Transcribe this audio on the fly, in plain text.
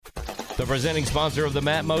The presenting sponsor of the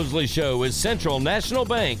Matt Mosley Show is Central National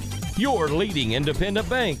Bank, your leading independent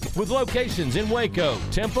bank with locations in Waco,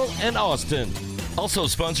 Temple, and Austin. Also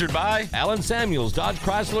sponsored by Allen Samuels Dodge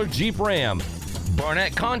Chrysler Jeep Ram,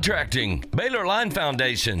 Barnett Contracting, Baylor Line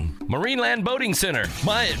Foundation, Marineland Boating Center,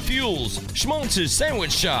 Myatt Fuels, Schmaltz's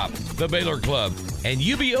Sandwich Shop, the Baylor Club, and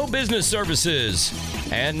UBO Business Services.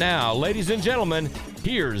 And now, ladies and gentlemen,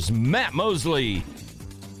 here's Matt Mosley.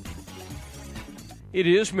 It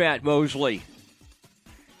is Matt Mosley.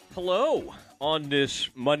 Hello on this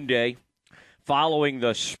Monday following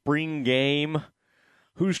the spring game.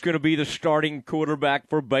 Who's going to be the starting quarterback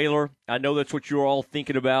for Baylor? I know that's what you're all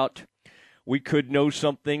thinking about. We could know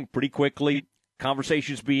something pretty quickly.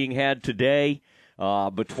 Conversations being had today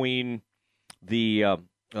between the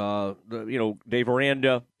Dave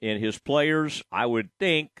Aranda and his players. I would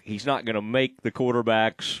think he's not going to make the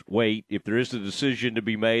quarterbacks wait. If there is a decision to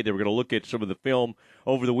be made, they were going to look at some of the film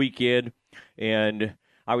over the weekend, and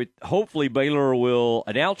hopefully Baylor will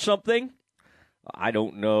announce something. I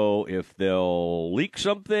don't know if they'll leak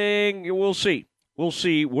something. We'll see. We'll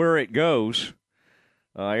see where it goes.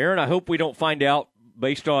 Aaron, I hope we don't find out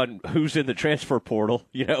based on who's in the transfer portal.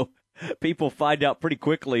 You know, people find out pretty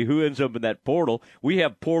quickly who ends up in that portal. We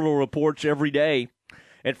have portal reports every day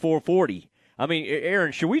at 4:40. I mean,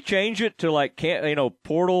 Aaron, should we change it to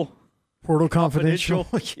portal confidential?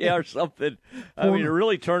 Yeah, or something. I mean, it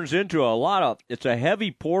really turns into it's a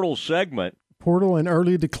heavy portal segment. Portal and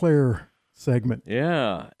early declare segment.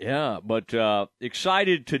 Yeah. But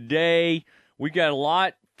excited today. We got a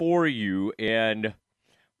lot for you, and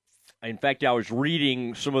in fact, I was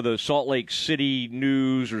reading some of the Salt Lake City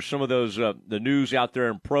news or some of those the news out there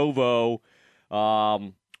in Provo.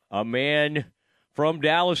 A man from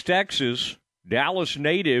Dallas, Texas, Dallas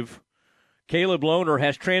native, Caleb Lohner,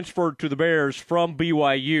 has transferred to the Bears from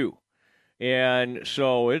BYU, and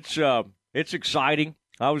so it's exciting.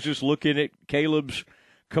 I was just looking at Caleb's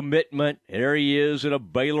commitment. There he is in a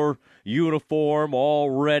Baylor uniform,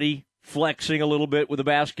 already flexing a little bit with a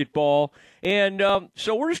basketball. And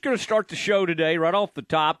so we're just going to start the show today right off the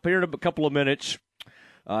top. Here in a couple of minutes,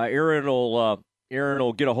 Aaron will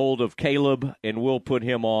get a hold of Caleb, and we'll put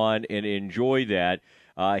him on and enjoy that.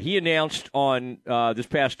 He announced on this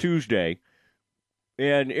past Tuesday,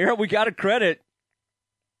 and Aaron, we got to credit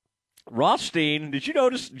Rothstein. Did you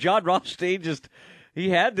notice John Rothstein he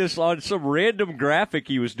had this on some random graphic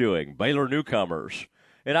he was doing, Baylor newcomers.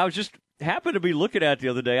 And I was just happened to be looking at it the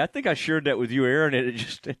other day. I think I shared that with you, Aaron, and it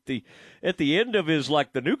just at the end of his,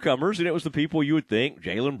 like, the newcomers, and it was the people you would think,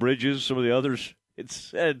 Jalen Bridges, some of the others. It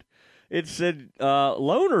said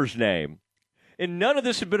Lohner's name. And none of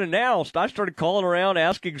this had been announced. I started calling around,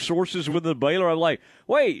 asking sources within the Baylor. I'm like,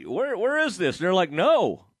 wait, where is this? And they're like,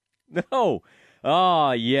 no.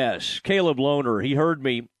 Ah, yes, Caleb Lohner. He heard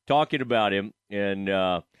me talking about him, and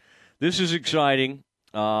this is exciting.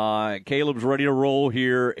 Caleb's ready to roll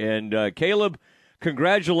here. And Caleb,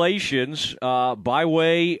 congratulations by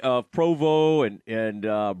way of Provo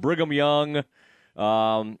and Brigham Young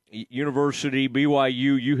University,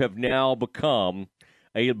 BYU. You have now become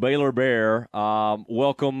a Baylor Bear.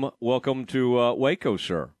 Welcome to Waco,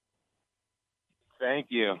 sir. Thank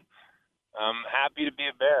you. I'm happy to be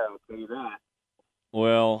a Bear, I'll tell you that.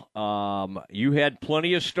 Well, you had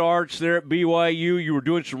plenty of starts there at BYU. You were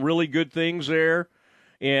doing some really good things there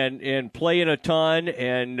and playing a ton.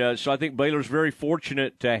 And so I think Baylor's very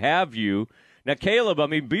fortunate to have you. Now, Caleb, I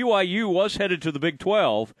mean, BYU was headed to the Big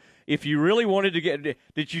 12. If you really wanted to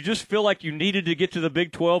did you just feel like you needed to get to the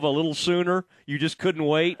Big 12 a little sooner? You just couldn't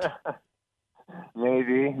wait?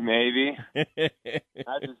 Maybe.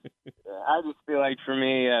 I just feel like for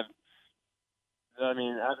me, I've been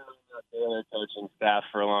on the Baylor coaching staff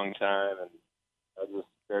for a long time, and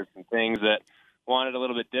there's some things that wanted a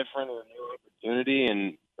little bit different and a new opportunity,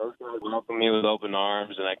 and those guys welcomed me with open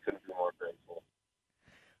arms, and I couldn't be more grateful.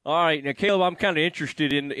 All right. Now, Caleb, I'm kind of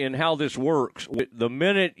interested in how this works. The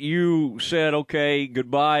minute you said, okay,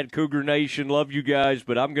 goodbye, Cougar Nation, love you guys,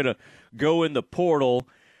 but I'm going to go in the portal,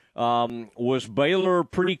 was Baylor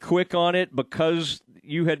pretty quick on it because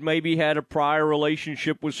you had maybe had a prior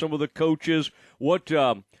relationship with some of the coaches?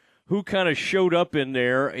 Who kind of showed up in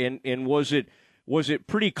there, and was it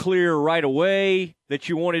pretty clear right away that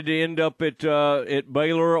you wanted to end up at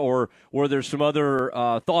Baylor, or were there some other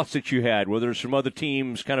thoughts that you had? Were there some other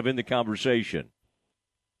teams kind of in the conversation?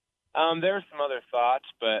 There were some other thoughts,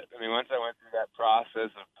 but I mean, once I went through that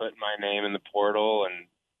process of putting my name in the portal and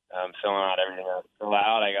filling out everything I had to fill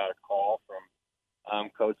out, I got a call from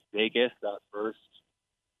Coach Dacus.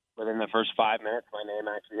 Within the first 5 minutes, my name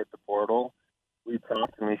actually hit the portal. We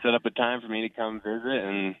talked and we set up a time for me to come visit,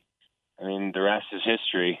 and I mean, the rest is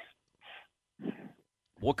history.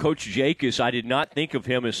 Well, Coach Jacobs, I did not think of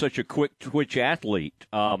him as such a quick twitch athlete.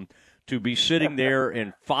 To be sitting there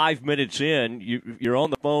and 5 minutes in, you're on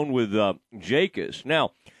the phone with Jacobs.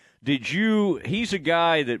 Now, he's a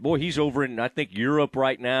guy that, boy, he's over in, I think, Europe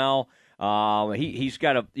right now. He's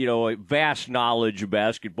got a vast knowledge of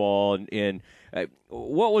basketball. And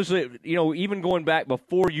what was it, even going back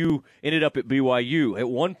before you ended up at BYU, at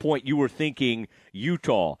one point you were thinking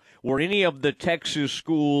Utah. Were any of the Texas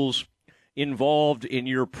schools involved in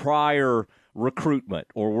your prior recruitment,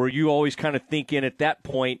 or were you always kind of thinking at that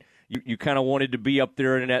point you kind of wanted to be up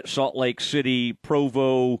there in that Salt Lake City,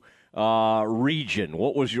 Provo region?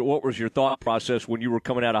 What was your thought process when you were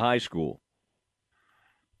coming out of high school?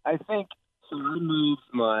 I think so. I moved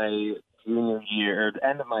my junior year, or the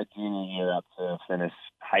end of my junior year, up to finish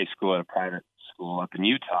high school at a private school up in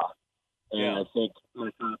Utah. And I think my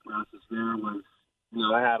thought process there was,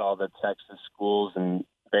 I had all the Texas schools, and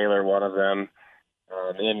Baylor, one of them,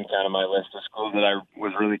 in kind of my list of schools that I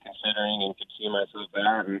was really considering and could see myself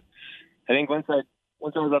at. And I think once I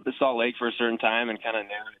was up to Salt Lake for a certain time and kind of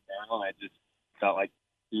narrowed it down, I just felt like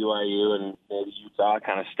BYU and maybe Utah,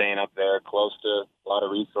 kind of staying up there close to a lot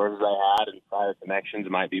of resources I had and prior connections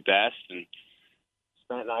might be best. And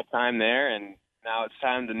spent my time there, and now it's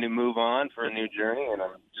time to move on for a new journey, and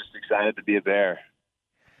I'm just excited to be a Bear.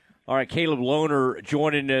 All right, Caleb Lohner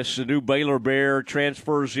joining us, the new Baylor Bear,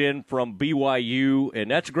 transfers in from BYU,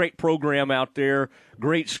 and that's a great program out there,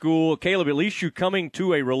 great school. Caleb, at least you're coming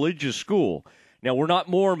to a religious school. Now, we're not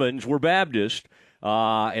Mormons, we're Baptist,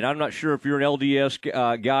 and I'm not sure if you're an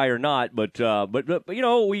LDS guy or not, but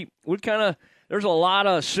we kind of, there's a lot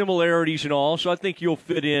of similarities and all, so I think you'll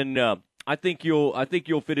fit in. I think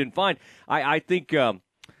you'll fit in fine. I think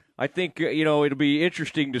it'll be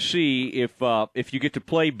interesting to see if you get to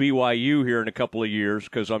play BYU here in a couple of years,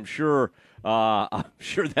 because I'm sure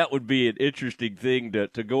that would be an interesting thing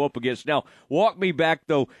to go up against. Now, walk me back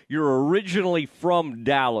though. You're originally from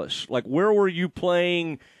Dallas. Like, where were you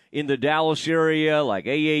playing in the Dallas area? Like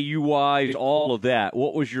AAU-wise, all of that.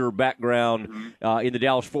 What was your background in the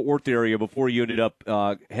Dallas-Fort Worth area before you ended up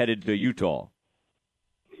headed to Utah?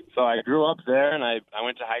 So I grew up there, and I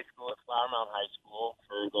went to high school at Flower Mound High School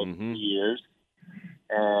for about 3 years.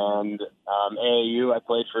 And AAU, I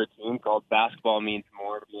played for a team called Basketball Means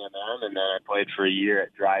More, BMM, and then I played for a year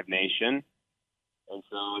at Drive Nation. And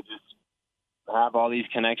so just have all these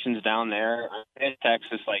connections down there. I'm in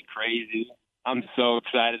Texas like crazy. I'm so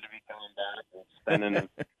excited to be coming back and spending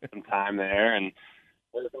some time there and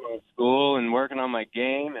working on school and working on my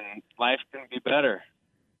game, and life couldn't be better.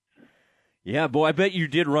 Yeah, boy, I bet you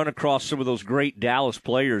did run across some of those great Dallas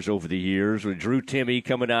players over the years, with Drew Timme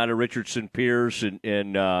coming out of Richardson Pierce, and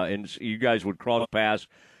you guys would cross paths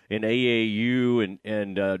in AAU,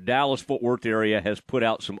 and Dallas-Fort Worth area has put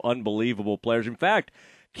out some unbelievable players. In fact,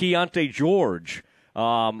 Keontae George,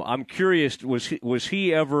 I'm curious, was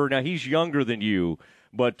he ever, now he's younger than you,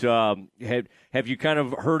 but have you kind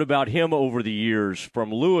of heard about him over the years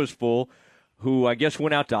from Louisville, who I guess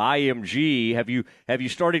went out to IMG? Have you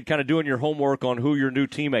started kind of doing your homework on who your new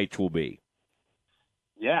teammates will be?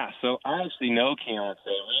 Yeah, so I actually know Keontae.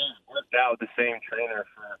 We worked out with the same trainer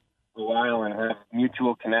for a while and have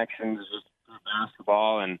mutual connections through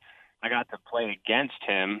basketball, and I got to play against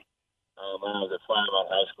him when I was at Flower Mound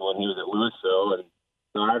High School, and he was at Louisville. And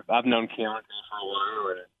so I've known Keontae for a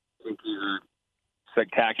while, and I think he's a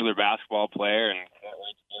spectacular basketball player, and can't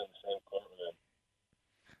wait to be in the same court with him.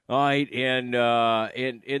 All right,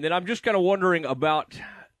 and then I'm just kind of wondering about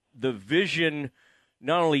the vision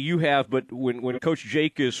not only you have, but when Coach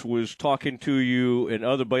Jacobs was talking to you and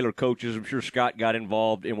other Baylor coaches, I'm sure Scott got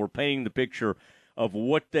involved, and were painting the picture of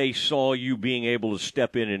what they saw you being able to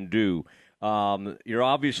step in and do. You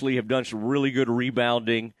obviously have done some really good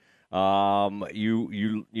rebounding.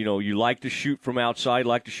 You like to shoot from outside,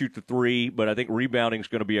 like to shoot the three, but I think rebounding is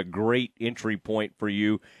going to be a great entry point for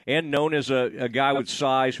you, and known as a guy with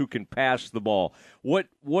size who can pass the ball. What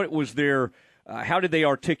was their how did they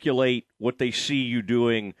articulate what they see you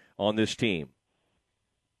doing on this team?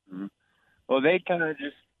 Well, they kind of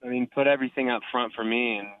just, put everything up front for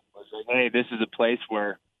me, and was like, hey, this is a place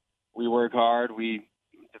where we work hard, we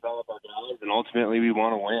develop our guys, and ultimately we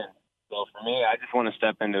want to win. So for me, I just want to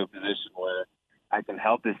step into a position where I can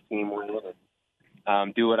help this team win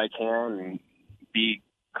and do what I can and be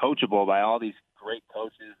coachable by all these great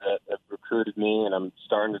coaches that have recruited me, and I'm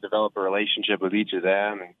starting to develop a relationship with each of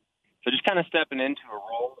them. And so just kind of stepping into a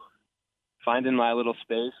role, finding my little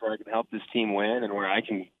space where I can help this team win and where I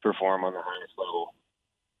can perform on the highest level.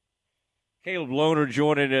 Caleb Lohner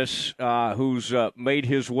joining us, who's made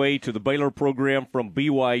his way to the Baylor program from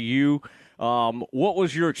BYU. What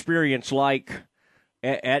was your experience like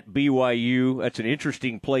at BYU? That's an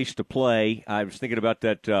interesting place to play. I was thinking about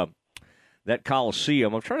that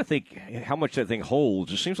Coliseum. I'm trying to think how much that thing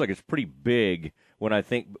holds. It seems like it's pretty big when I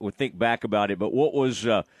think back about it. But what was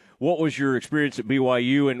your experience at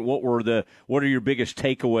BYU, and what are your biggest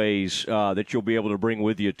takeaways that you'll be able to bring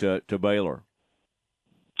with you to Baylor?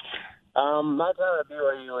 My time at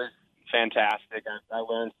BYU was fantastic. I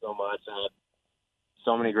learned so much. I had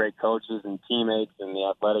so many great coaches and teammates in the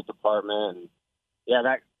athletic department. And yeah,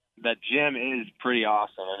 that gym is pretty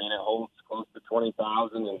awesome. I mean, it holds close to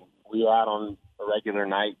 20,000, and we had on a regular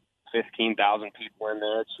night 15,000 people in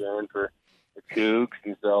there cheering for the Cougs,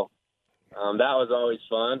 and so that was always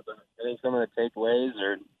fun. But I think some of the takeaways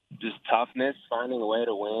are just toughness, finding a way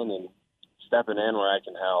to win, and stepping in where I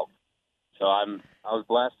can help. So I was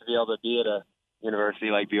blessed to be able to be at a university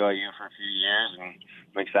like BYU for a few years, and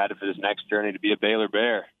I'm excited for this next journey to be a Baylor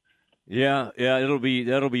Bear. Yeah,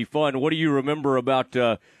 that'll be fun. What do you remember about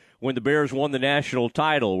when the Bears won the national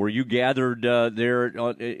title? Were you gathered there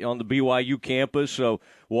on the BYU campus,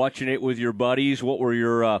 watching it with your buddies? What are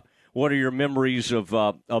your memories of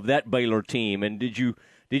that Baylor team? And did you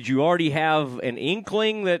already have an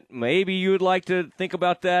inkling that maybe you would like to think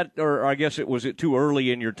about that, or I guess was it too early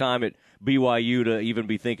in your time at BYU to even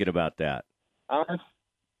be thinking about that?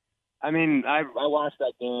 I mean, I watched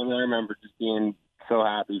that game, and I remember just being so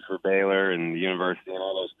happy for Baylor and the university and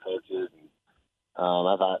all those coaches. And,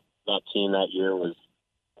 I thought that team that year was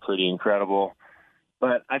pretty incredible.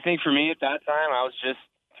 But I think for me at that time, I was just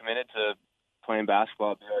committed to playing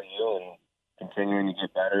basketball at BYU and continuing to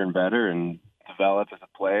get better and better and develop as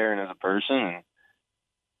a player and as a person.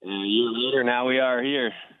 And a year later, now we are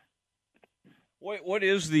here. What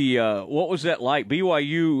was that like?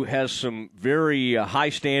 BYU has some very high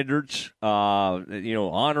standards,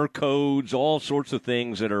 honor codes, all sorts of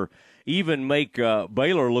things that are even make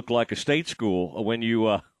Baylor look like a state school when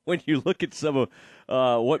you look at some of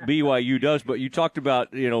what BYU does. But you talked about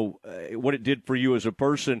what it did for you as a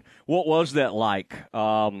person. What was that like?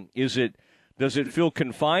 Does it feel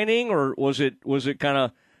confining, or was it kind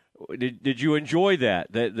of did you enjoy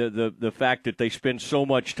that the fact that they spend so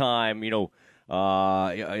much time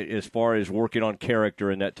as far as working on character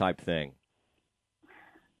and that type thing?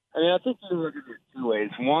 I mean, I think you look at it two ways.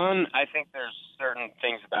 One, I think there's certain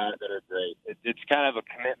things about it that are great. It's kind of a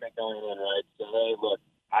commitment going in, right? So, hey, look,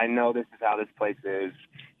 I know this is how this place is,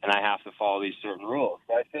 and I have to follow these certain rules.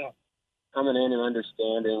 So I think coming in and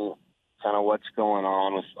understanding kind of what's going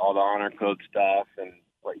on with all the honor code stuff and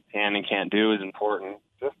what you can and can't do is important,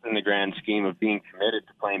 just in the grand scheme of being committed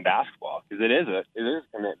to playing basketball, because it is a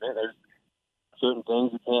commitment. There's certain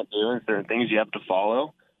things you can't do and certain things you have to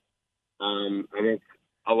follow. I think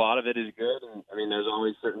a lot of it is good, and I mean, there's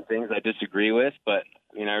always certain things I disagree with, but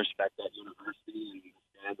I mean, I respect that university and the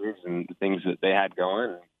standards and the things that they had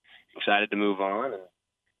going. And excited to move on and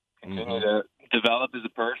continue to develop as a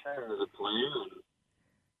person and as a player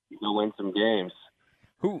and win some games.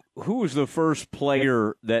 Who was the first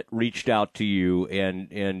player that reached out to you,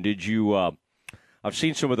 and did you? I've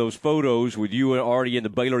seen some of those photos with you already in the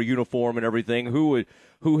Baylor uniform and everything. Who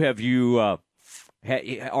have you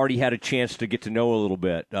already had a chance to get to know a little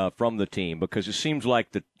bit from the team? Because it seems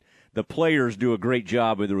like the players do a great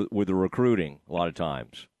job with the recruiting a lot of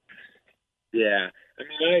times. Yeah. I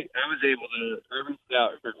mean, I was able to – I reached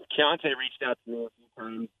out – Keontae reached out to me a few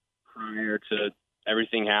times prior to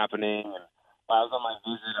everything happening. And while I was on my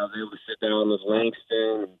visit, I was able to sit down with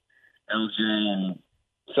Langston and LJ and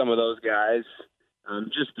some of those guys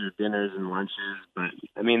just through dinners and lunches. But,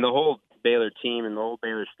 I mean, the whole Baylor team and the whole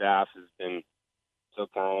Baylor staff has been so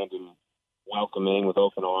kind and welcoming with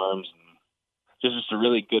open arms. And just a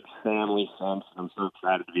really good family sense. I'm so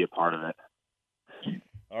excited to be a part of it.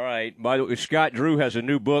 All right. By the way, Scott Drew has a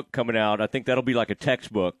new book coming out. I think that'll be like a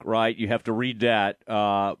textbook, right? You have to read that,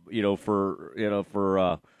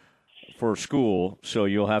 for school. So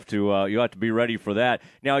you'll have to be ready for that.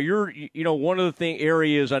 Now, one of the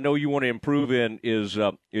areas I know you want to improve in is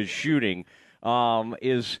shooting.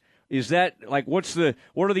 Is that like what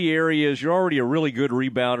are the areas? You're already a really good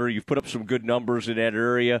rebounder. You've put up some good numbers in that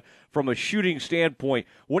area. From a shooting standpoint,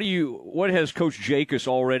 what has Coach Jacobs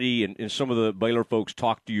already and some of the Baylor folks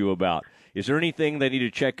talked to you about? Is there anything they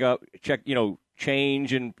need to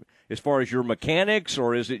change in as far as your mechanics,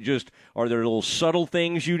 or is it just are there little subtle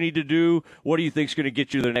things you need to do? What do you think is going to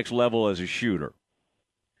get you to the next level as a shooter?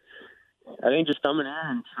 I think just coming in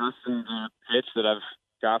and trusting the pitch that I've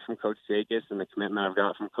got from Coach Jacobs and the commitment I've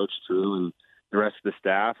got from Coach Drew and the rest of the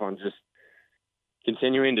staff on just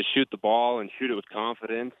continuing to shoot the ball and shoot it with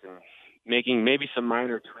confidence and making maybe some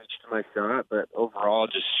minor tweaks to my shot, but overall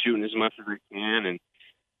just shooting as much as I can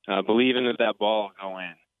and believing that ball will go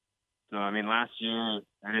in. So, I mean, last year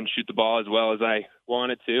I didn't shoot the ball as well as I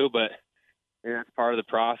wanted to, but that's part of the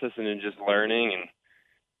process and then just learning and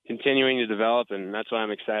continuing to develop, and that's why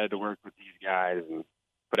I'm excited to work with these guys and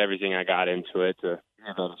put everything I got into it to be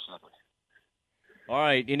a better shot. All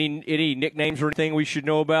right. Any nicknames or anything we should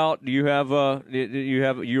know about? Do you have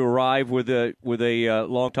you arrive with a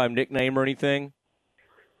long-time nickname or anything?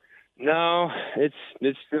 No, it's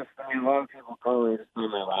just, I mean, a lot of people call me just by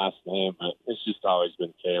my last name, but it's just always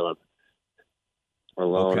been Caleb or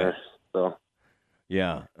Loner. Okay. So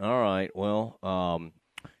yeah. All right. Well,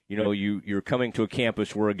 you're coming to a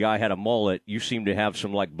campus where a guy had a mullet. You seem to have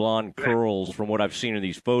some like blonde curls from what I've seen in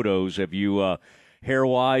these photos. Have you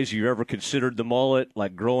hair-wise, you ever considered the mullet,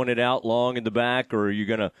 like growing it out long in the back, or are you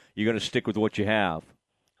gonna stick with what you have?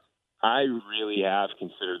 I really have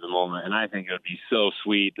considered the mullet, and I think it would be so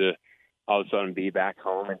sweet to all of a sudden be back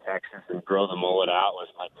home in Texas and grow the mullet out with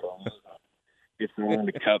my clothes. Get someone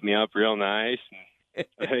to cut me up real nice. And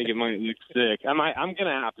I think it might look sick. I'm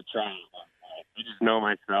gonna have to try it. I just know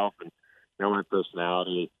myself and know my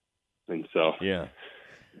personality, and so yeah.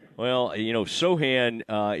 Well, Sohan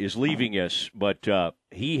is leaving us, but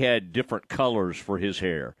he had different colors for his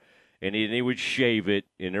hair, and he would shave it,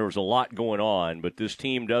 and there was a lot going on. But this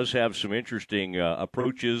team does have some interesting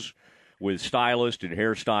approaches with stylists and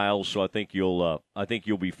hairstyles, so I think you'll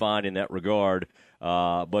be fine in that regard.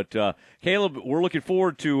 But Caleb, we're looking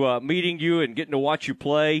forward to meeting you and getting to watch you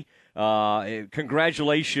play.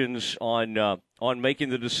 Congratulations on making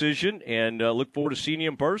the decision, and look forward to seeing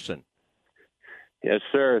you in person. Yes,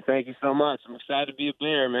 sir. Thank you so much. I'm excited to be a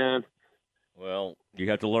Bear, man. Well, you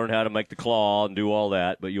have to learn how to make the claw and do all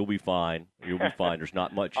that, but you'll be fine. You'll be fine. There's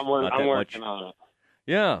not much. I'm working on it.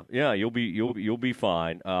 Yeah. You'll be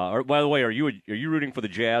fine. By the way, are you rooting for the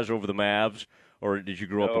Jazz over the Mavs, or did you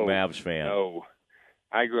grow up a Mavs fan? No,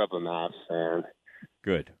 I grew up a Mavs fan.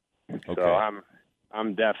 Good. Okay. So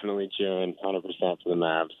I'm definitely cheering 100% for the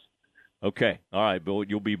Mavs. Okay. All right, Bill.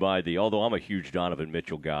 You'll be by the. Although I'm a huge Donovan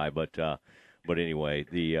Mitchell guy, but anyway,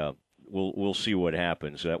 we'll see what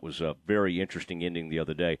happens. That was a very interesting ending the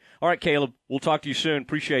other day. All right, Caleb, we'll talk to you soon.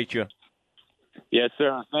 Appreciate you. Yes,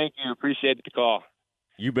 sir. Thank you. Appreciate the call.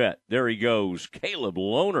 You bet. There he goes, Caleb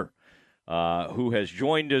Loner, who has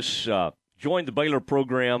joined us, joined the Baylor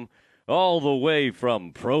program all the way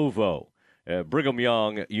from Provo, Brigham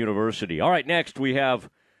Young University. All right, next we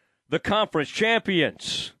have the conference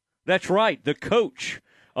champions. That's right, the coach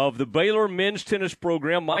of the Baylor men's tennis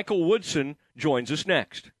program, Michael Woodson, joins us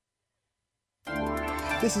next.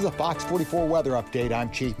 This is a Fox 44 weather update.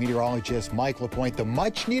 I'm Chief Meteorologist Mike LaPointe. The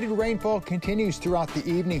much-needed rainfall continues throughout the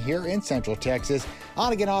evening here in Central Texas.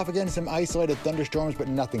 On again, off again, some isolated thunderstorms, but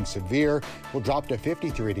nothing severe. We'll drop to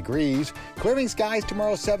 53 degrees. Clearing skies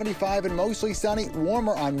tomorrow, 75 and mostly sunny.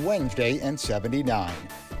 Warmer on Wednesday and 79.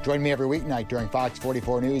 Join me every weeknight during Fox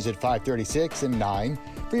 44 News at 5:36 and 9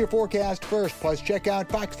 for your forecast first. Plus, check out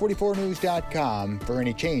fox44news.com for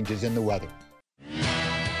any changes in the weather.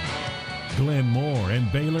 Glenn Moore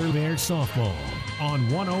and Baylor Bears softball on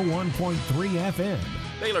 101.3 FM.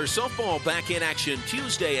 Baylor softball back in action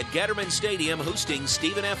Tuesday at Gatterman Stadium hosting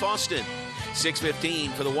Stephen F. Austin. 6:15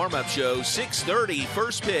 for the warm-up show, 6:30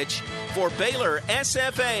 first pitch for Baylor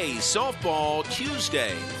SFA softball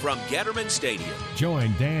Tuesday from Gatterman Stadium.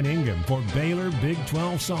 Join Dan Ingham for Baylor Big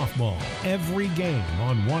 12 softball every game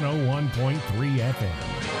on 101.3 FM.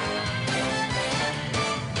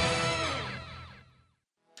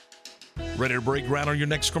 Ready to break ground on your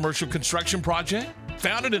next commercial construction project?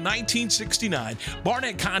 Founded in 1969,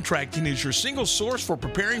 Barnett Contracting is your single source for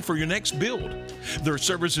preparing for your next build. Their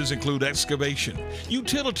services include excavation,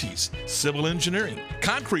 utilities, civil engineering,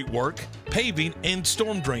 concrete work, paving, and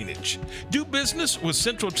storm drainage. Do business with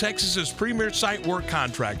Central Texas's premier site work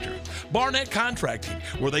contractor, Barnett Contracting,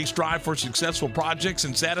 where they strive for successful projects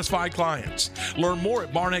and satisfied clients. Learn more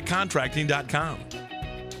at barnettcontracting.com.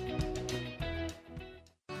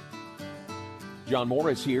 John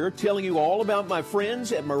Morris here, telling you all about my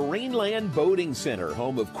friends at Marineland Boating Center,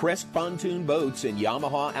 home of Crest Pontoon Boats and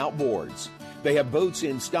Yamaha Outboards. They have boats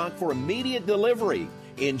in stock for immediate delivery.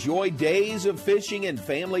 Enjoy days of fishing and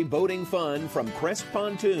family boating fun from Crest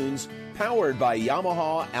Pontoons, powered by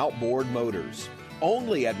Yamaha Outboard Motors.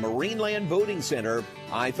 Only at Marineland Boating Center,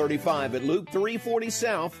 I-35 at Loop 340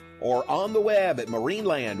 South, or on the web at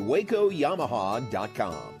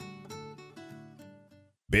marinelandwacoyamaha.com.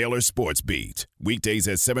 Baylor Sports Beat, weekdays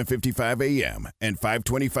at 7:55 a.m. and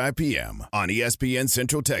 5:25 p.m. on ESPN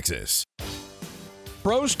Central Texas.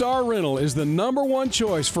 ProStar Rental is the #1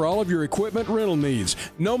 choice for all of your equipment rental needs.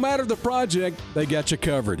 No matter the project, they got you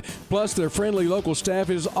covered. Plus, their friendly local staff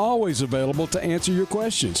is always available to answer your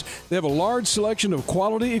questions. They have a large selection of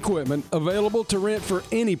quality equipment available to rent for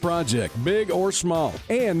any project, big or small.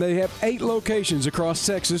 And they have 8 locations across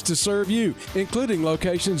Texas to serve you, including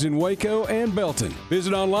locations in Waco and Belton.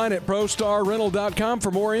 Visit online at ProStarRental.com for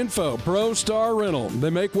more info. ProStar Rental. They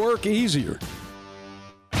make work easier.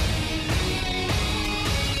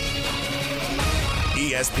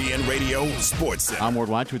 ESPN Radio Sports Center. I'm Ward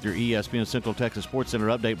Watch with your ESPN Central Texas Sports Center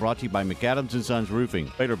update brought to you by McAdams & Sons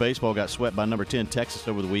Roofing. Baylor baseball got swept by number 10 Texas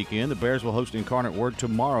over the weekend. The Bears will host Incarnate Word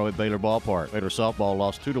tomorrow at Baylor Ballpark. Baylor softball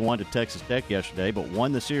lost 2-1 to Texas Tech yesterday, but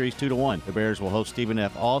won the series 2-1. The Bears will host Stephen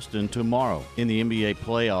F. Austin tomorrow. In the NBA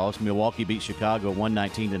playoffs, Milwaukee beat Chicago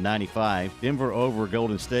 119-95. Denver over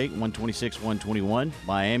Golden State 126-121.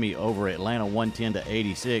 Miami over Atlanta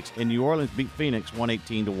 110-86. And New Orleans beat Phoenix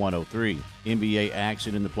 118-103. NBA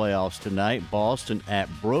action in the playoffs tonight. Boston at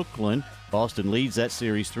Brooklyn. Boston leads that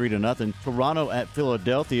series 3-0. Toronto at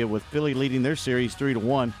Philadelphia, with Philly leading their series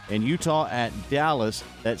 3-1. And Utah at Dallas.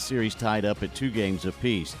 That series tied up at 2 games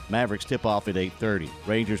apiece. Mavericks tip off at 8:30.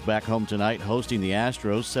 Rangers back home tonight hosting the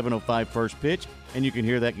Astros. 7:05 first pitch. And you can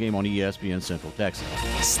hear that game on ESPN Central Texas.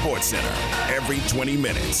 Sports Center, every 20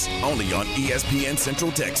 minutes, only on ESPN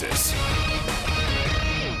Central Texas.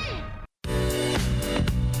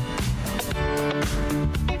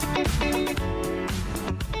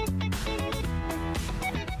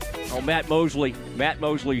 Matt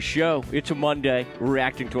Mosley's show. It's a Monday. We're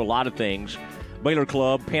reacting to a lot of things. Baylor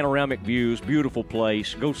Club, panoramic views, beautiful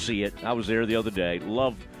place. Go see it. I was there the other day.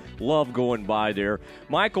 Love going by there.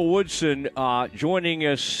 Michael Woodson joining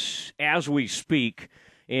us as we speak.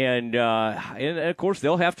 And of course,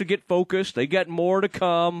 they'll have to get focused. They got more to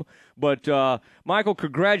come. But, Michael,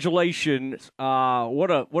 congratulations.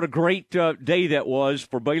 What a great day that was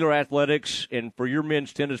for Baylor Athletics and for your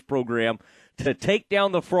men's tennis program to take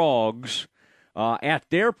down the Frogs at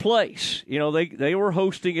their place. You know, they were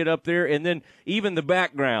hosting it up there, and then even the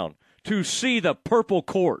background to see the purple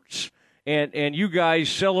courts and you guys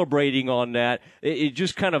celebrating on that. It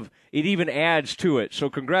just kind of – it even adds to it. So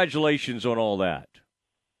congratulations on all that.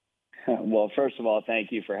 Well, first of all,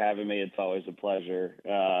 thank you for having me. It's always a pleasure.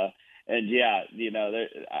 And, yeah, you know,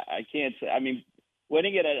 I can't say – I mean,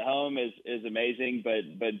 winning it at home is amazing,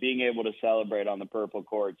 but being able to celebrate on the purple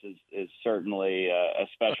courts is certainly a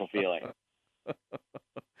special feeling.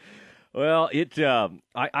 Well,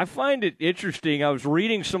 I find it interesting. I was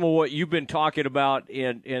reading some of what you've been talking about,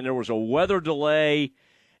 and there was a weather delay,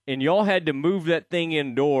 and y'all had to move that thing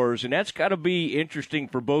indoors, and that's got to be interesting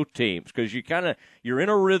for both teams because you're in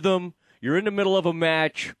a rhythm, you're in the middle of a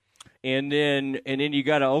match. And then you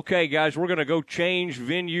got to, okay, guys, we're going to go change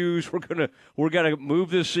venues. We're going to move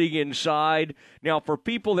this thing inside. Now, for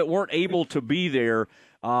people that weren't able to be there,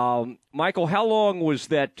 Michael, how long was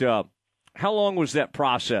that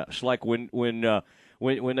process? Like when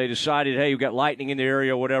they decided, hey, we've got lightning in the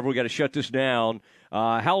area, or whatever, we got to shut this down.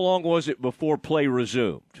 How long was it before play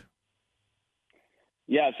resumed?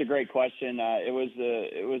 Yeah, it's a great question. It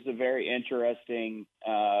was a very interesting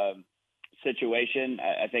situation.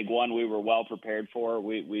 I think we were well prepared for.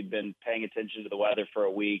 We'd been paying attention to the weather for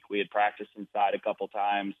a week. We had practiced inside a couple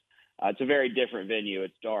times. It's a very different venue.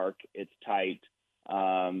 It's dark. It's tight.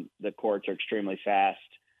 The courts are extremely fast.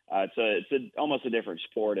 It's almost a different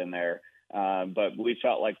sport in there. But we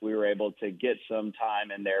felt like we were able to get some time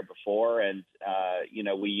in there before, and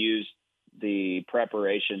we used the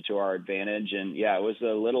preparation to our advantage. And yeah, it was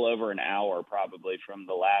a little over an hour probably from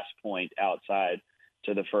the last point outside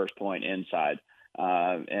to the first point inside.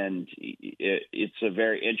 And it's a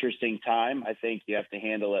very interesting time. I think you have to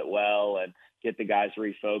handle it well and get the guys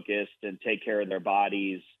refocused and take care of their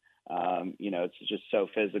bodies. It's just so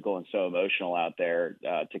physical and so emotional out there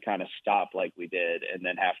to kind of stop like we did and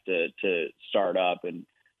then have to start up and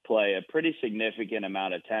play a pretty significant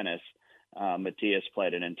amount of tennis. Matthias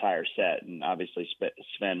played an entire set, and obviously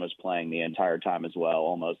Sven was playing the entire time as well,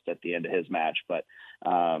 almost at the end of his match, but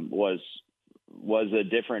was a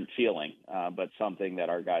different feeling, but something that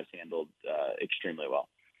our guys handled extremely well.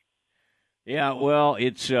 Yeah, well,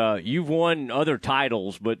 it's you've won other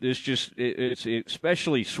titles, but it's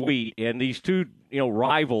especially sweet. And these two,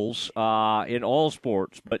 rivals in all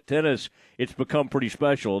sports, but tennis, it's become pretty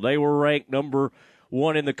special. They were ranked number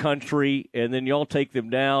 1 in the country, and then y'all take them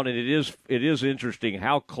down, and it is interesting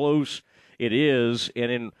how close it is. And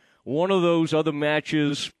in one of those other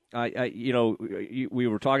matches, we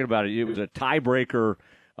were talking about it. It was a tiebreaker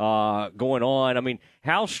going on. I mean,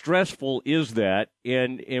 how stressful is that?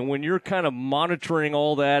 And when you're kind of monitoring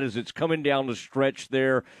all that as it's coming down the stretch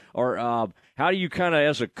there, or how do you kind of,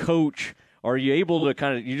 as a coach, are you able to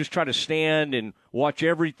kind of, you just try to stand and watch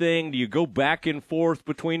everything? Do you go back and forth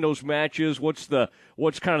between those matches? What's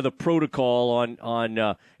kind of the protocol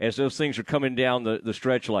on as those things are coming down the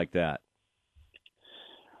stretch like that?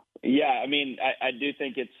 Yeah, I mean, I do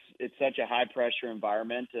think it's such a high pressure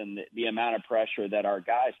environment, and the amount of pressure that our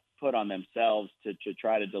guys put on themselves to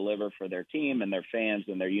try to deliver for their team and their fans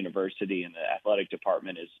and their university and the athletic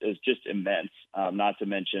department is just immense. Not to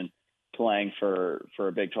mention playing for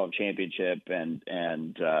a Big 12 championship and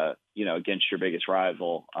against your biggest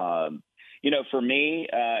rival. For me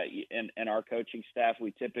and our coaching staff,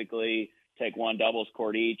 we typically take one doubles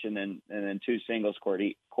court each and then two singles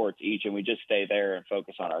courts each, and we just stay there and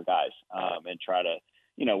focus on our guys and try to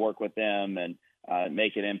work with them and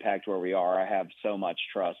make an impact where we are. I have so much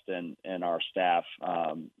trust in our staff,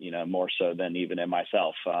 more so than even in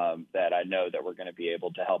myself, that I know that we're going to be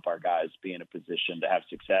able to help our guys be in a position to have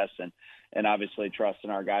success and obviously trust in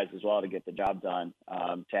our guys as well to get the job done.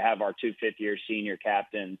 To have our two fifth-year senior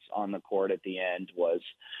captains on the court at the end was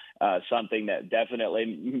something that definitely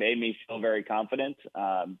made me feel very confident.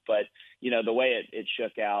 But the way it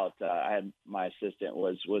shook out, I had my assistant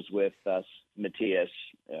was with Matthias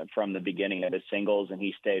from the beginning of his singles, and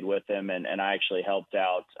he stayed with him, and I actually helped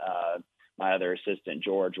out my other assistant,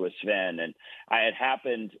 George, with Sven. And I had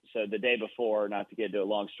happened, so the day before, not to get into a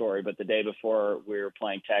long story, but the day before we were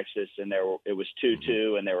playing Texas, and it was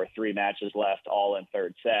 2-2, and there were 3 matches left, all in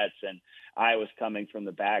third sets. And I was coming from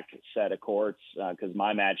the back set of courts because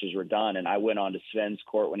my matches were done, and I went on to Sven's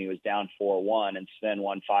court when he was down 4-1, and Sven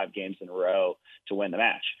won 5 games in a row to win the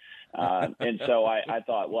match. And so I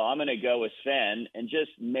thought, well, I'm going to go with Sven, and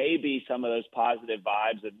just maybe some of those positive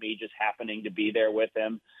vibes of me just happening to be there with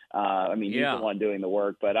him. He's the one doing the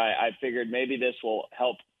work, but I figured maybe this will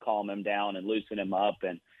help calm him down and loosen him up.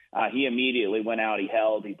 And he immediately went out. He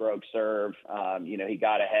held, he broke serve. He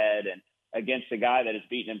got ahead, and against a guy that has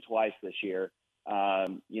beaten him twice this year.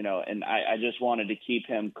 And I just wanted to keep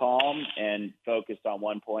him calm and focused on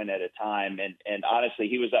one point at a time. And honestly,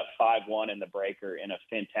 he was up 5-1 in the breaker in a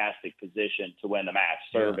fantastic position to win the match,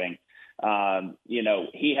 serving.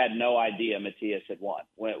 He had no idea Matthias had won.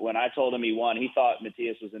 When I told him he won, he thought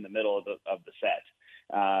Matthias was in the middle of the set.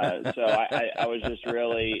 So I was just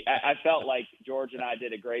really, I felt like George and I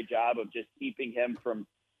did a great job of just keeping him from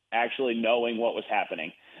actually knowing what was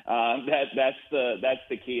happening. That's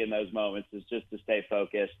the key in those moments, is just to stay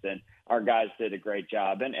focused. And our guys did a great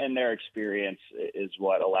job, and their experience is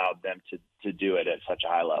what allowed them to do it at such a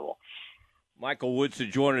high level. Michael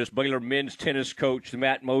Woodson joining us, Baylor men's tennis coach, the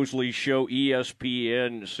Matt Mosley Show,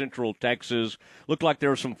 ESPN, Central Texas. Looked like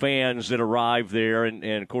there were some fans that arrived there, and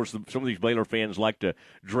of course, some of these Baylor fans like to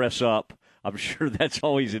dress up. I'm sure that's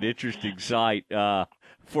always an interesting sight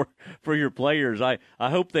for your players. I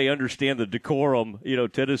hope they understand the decorum.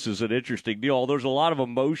 Tennis is an interesting deal. There's a lot of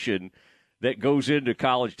emotion that goes into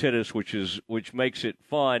college tennis, which makes it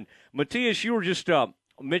fun. Matthias, you were just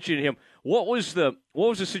mentioning him. What was the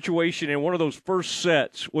situation in one of those first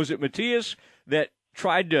sets? Was it Matthias that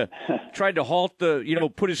tried to halt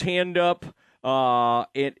put his hand up, and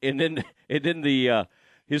then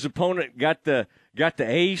his opponent got the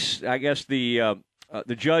ace? I guess the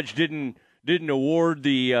judge didn't award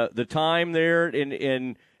the time there,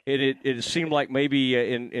 and it seemed like maybe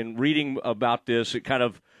in reading about this, it kind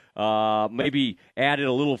of maybe added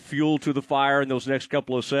a little fuel to the fire in those next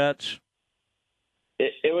couple of sets.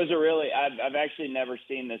 It was I've actually never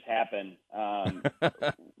seen this happen,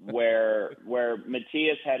 where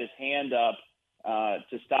Matthias had his hand up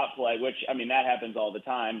to stop play, which, that happens all the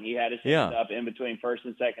time. He had his hand up in between first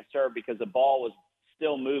and second serve because the ball was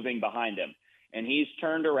still moving behind him. And he's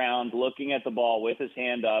turned around looking at the ball with his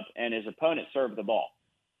hand up, and his opponent served the ball,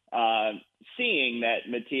 seeing that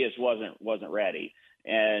Matthias wasn't ready.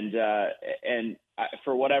 And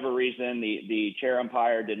for whatever reason, the chair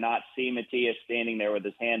umpire did not see Matthias standing there with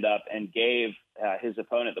his hand up and gave his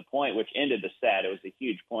opponent the point, which ended the set. It was a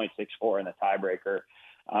huge point, 6-4 in the tiebreaker.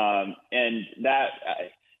 And that,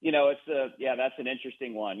 that's an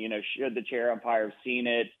interesting one. Should the chair umpire have seen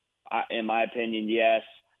it? In my opinion, yes.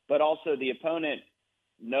 But also the opponent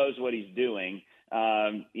knows what he's doing,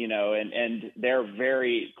 and they're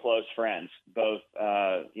very close friends. Both,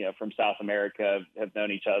 from South America, have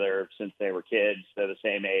known each other since they were kids. They're the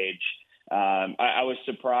same age. I was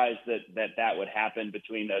surprised that would happen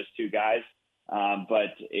between those two guys,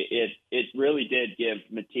 but it really did give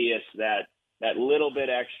Matthias that little bit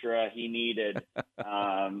extra he needed.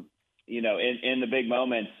 in the big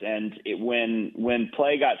moments. And when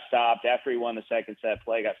play got stopped, after he won the second set,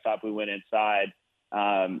 play got stopped, we went inside.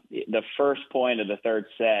 The first point of the third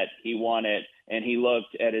set, he won it, and he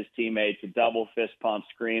looked at his teammates, a double fist pump,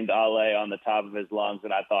 screamed "Ale" on the top of his lungs,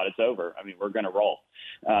 and I thought, it's over. I mean, we're going to roll.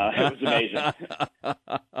 It was amazing.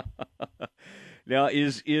 Now,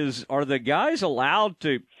 are the guys allowed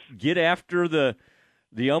to get after the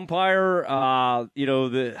umpire, a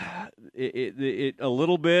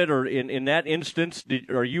little bit, or in that instance,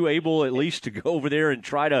 are you able at least to go over there and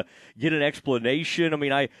try to get an explanation? I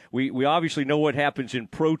mean, we obviously know what happens in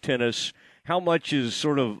pro tennis. How much is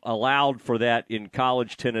sort of allowed for that in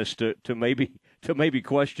college tennis to maybe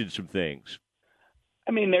question some things?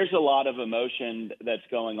 I mean, there's a lot of emotion that's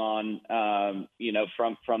going on,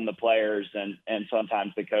 from the players and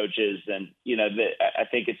sometimes the coaches. And, I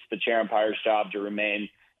think it's the chair umpire's job to remain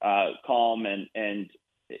calm and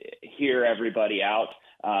hear everybody out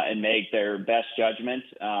and make their best judgment.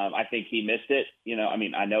 I think he missed it.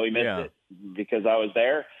 I know he missed it because I was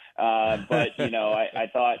there. But, I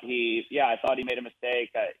thought he made a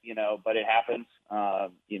mistake, but it happens.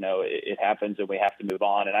 It happens, and we have to move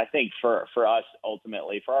on. And I think for us,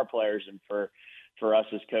 ultimately, for our players and for us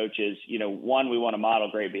as coaches, one, we want to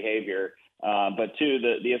model great behavior. But two,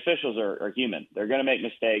 the officials are human. They're going to make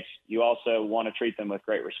mistakes. You also want to treat them with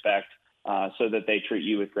great respect so that they treat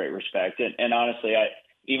you with great respect. And honestly,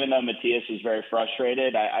 even though Matthias is very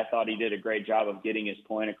frustrated, I thought he did a great job of getting his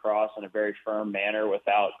point across in a very firm manner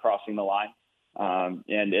without crossing the line.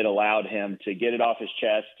 And it allowed him to get it off his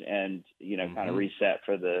chest and, kind of reset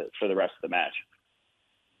for the rest of the match.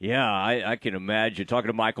 Yeah, I can imagine. Talking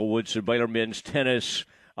to Michael Woodson, Baylor men's tennis.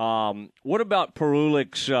 What about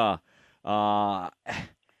Perulik's, that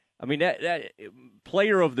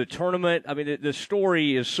player of the tournament? I mean, the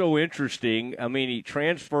story is so interesting. I mean, he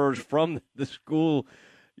transfers from the school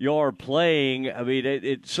you're playing. I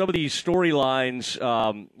mean, some of these storylines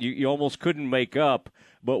you almost couldn't make up.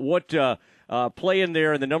 But what playing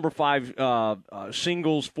there in the number 5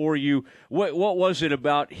 singles for you, what was it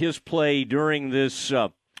about his play during this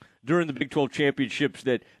during the Big 12 championships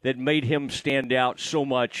that made him stand out so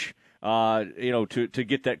much? To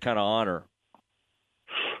get that kind of honor.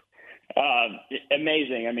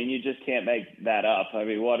 Amazing. I mean, you just can't make that up. I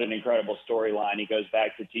mean, what an incredible storyline. He goes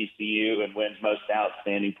back to TCU and wins most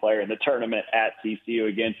outstanding player in the tournament at TCU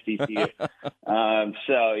against TCU.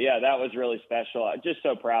 That was really special. I'm just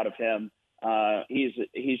so proud of him.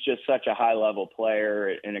 He's just such a high-level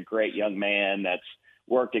player and a great young man that's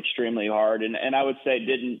worked extremely hard. And I would say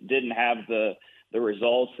didn't have the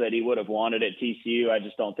results that he would have wanted at TCU. I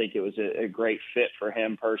just don't think it was a great fit for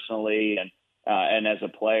him personally and as a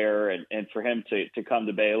player, and for him to come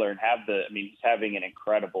to Baylor and he's having an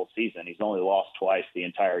incredible season. He's only lost twice the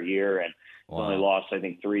entire year, and he's only lost, I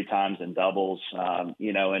think, 3 times in doubles,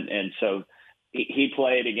 and so he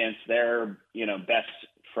played against their, best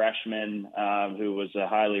freshman, who was a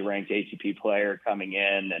highly ranked ATP player coming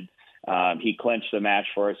in, and he clinched the match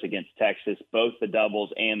for us against Texas, both the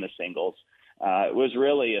doubles and the singles. It was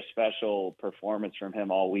really a special performance from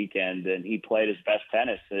him all weekend, and he played his best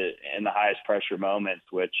tennis in the highest pressure moments,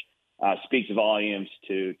 which speaks volumes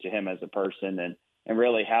to him as a person and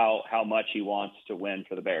really how much he wants to win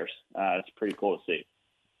for the Bears. It's pretty cool to see.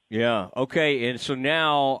 Yeah. Okay. And so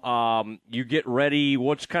now you get ready.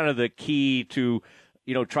 What's kind of the key to,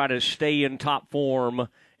 try to stay in top form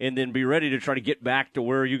and then be ready to try to get back to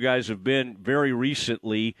where you guys have been very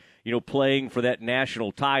recently, playing for that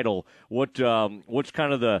national title? What's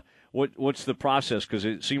kind of what's the process? Because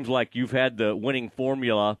it seems like you've had the winning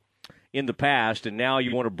formula in the past, and now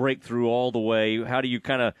you want to break through all the way. How do you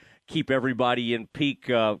kind of keep everybody in peak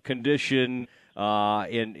condition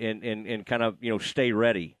and kind of stay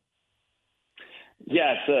ready?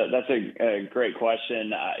 Yeah, that's a great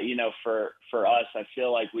question. For us, I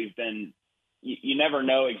feel like we've been. You never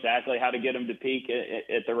know exactly how to get them to peak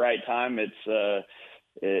at the right time. It's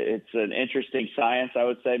an interesting science, I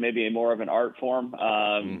would say, maybe more of an art form. But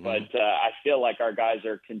I feel like our guys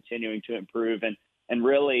are continuing to improve and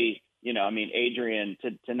really, Adrian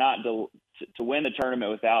to win the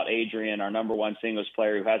tournament without Adrian, our number 1 singles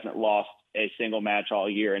player who hasn't lost a single match all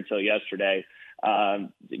year until yesterday,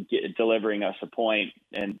 delivering us a point,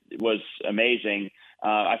 and it was amazing.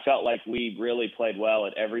 I felt like we really played well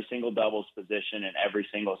at every single doubles position and every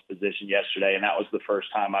singles position yesterday, and that was the first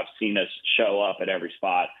time I've seen us show up at every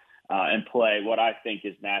spot and play what I think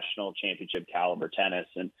is national championship caliber tennis.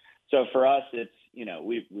 And so for us, it's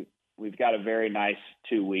we've got a very nice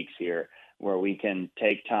 2 weeks here where we can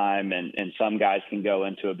take time, and some guys can go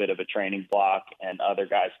into a bit of a training block, and other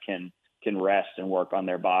guys can rest and work on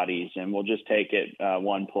their bodies, and we'll just take it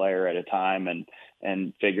one player at a time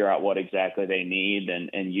and figure out what exactly they need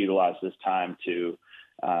and utilize this time to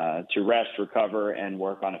rest, recover, and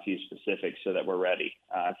work on a few specifics so that we're ready.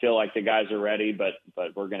 I feel like the guys are ready, but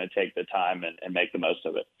we're going to take the time and make the most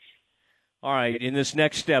of it. All right, in this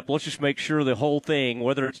next step, let's just make sure the whole thing,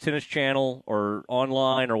 whether it's Tennis Channel or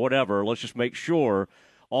online or whatever, let's just make sure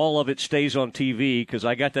all of it stays on TV, because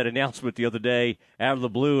I got that announcement the other day out of the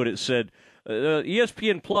blue, and it said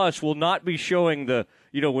ESPN Plus will not be showing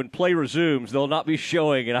when play resumes, they'll not be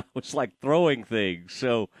showing, and I was like throwing things.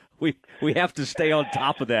 So we have to stay on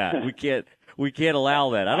top of that. We can't allow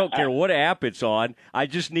that. I don't care what app it's on. I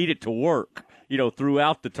just need it to work,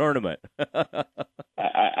 throughout the tournament.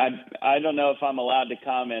 I don't know if I'm allowed to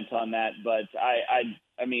comment on that, but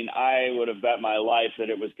I mean, I would have bet my life that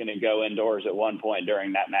it was going to go indoors at one point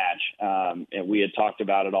during that match. And we had talked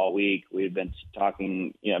about it all week. We had been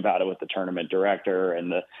talking about it with the tournament director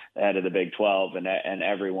and the head of the Big 12 and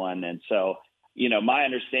everyone. And so, my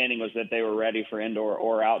understanding was that they were ready for indoor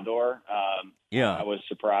or outdoor. I was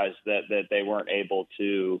surprised that they weren't able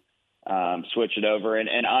to switch it over.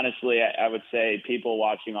 And honestly, I would say people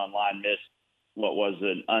watching online missed what was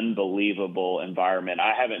an unbelievable environment.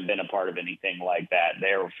 I haven't been a part of anything like that.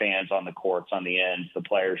 There were fans on the courts, on the ends, the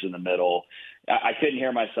players in the middle. I couldn't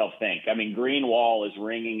hear myself think. I mean, Green Wall is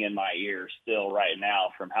ringing in my ears still right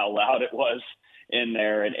now from how loud it was in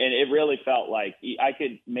there. And it really felt like I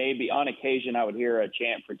could maybe on occasion I would hear a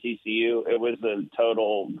chant for TCU. It was a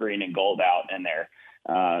total green and gold out in there.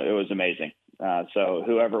 It was amazing. So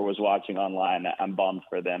whoever was watching online, I'm bummed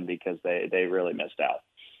for them because they really missed out.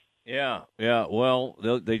 Yeah. Well,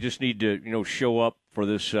 they just need to, show up for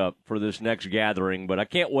this next gathering. But I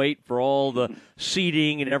can't wait for all the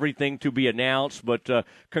seating and everything to be announced. But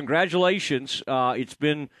congratulations! It's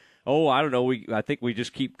been I don't know. I think we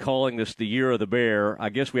just keep calling this the year of the Bear. I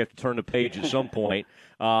guess we have to turn the page at some point.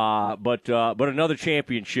 But another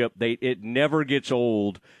championship. It never gets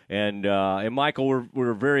old. And Michael,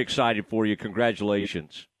 we're very excited for you.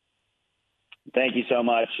 Congratulations. Thank you so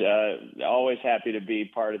much. Always happy to be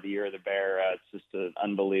part of the Year of the Bear. It's just an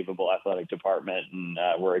unbelievable athletic department, and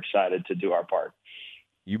we're excited to do our part.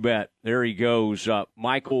 You bet. There he goes.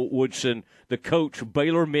 Michael Woodson, the coach of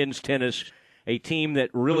Baylor men's tennis, a team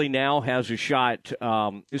that really now has a shot.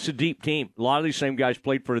 It's a deep team. A lot of these same guys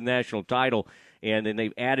played for the national title, and then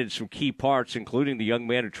they've added some key parts, including the young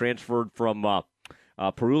man who transferred from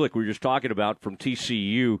Perulik, we were just talking about, from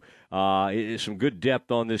TCU. Is some good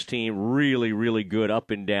depth on this team, really, really good up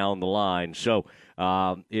and down the line. So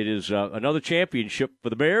it is another championship for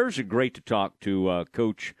the Bears, and great to talk to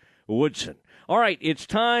Coach Woodson. All right, it's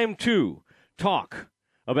time to talk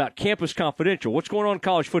about Campus Confidential. What's going on in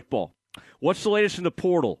college football? What's the latest in the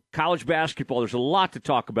portal? College basketball, there's a lot to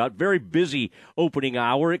talk about. Very busy opening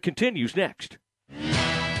hour. It continues next.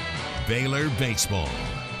 Baylor Baseball.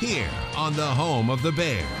 Here on the home of the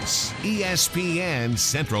Bears, ESPN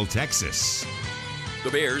Central Texas. The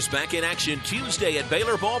Bears back in action Tuesday at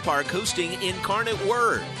Baylor Ballpark hosting Incarnate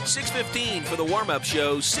Word. 6:15 for the warm-up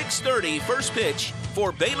show, 6:30 first pitch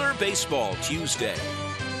for Baylor Baseball Tuesday.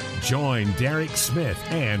 Join Derek Smith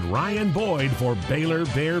and Ryan Boyd for Baylor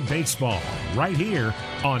Bear Baseball right here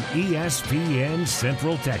on ESPN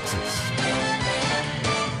Central Texas.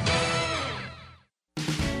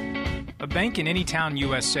 A bank in any town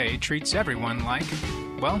USA treats everyone like,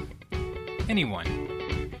 well, anyone.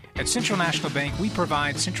 At Central National Bank, we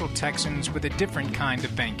provide Central Texans with a different kind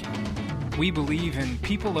of banking. We believe in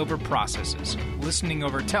people over processes, listening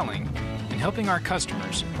over telling, and helping our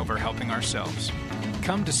customers over helping ourselves.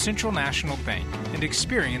 Come to Central National Bank and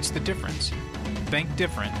experience the difference. Bank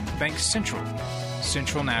different. Bank Central.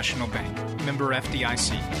 Central National Bank. Member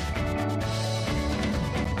FDIC.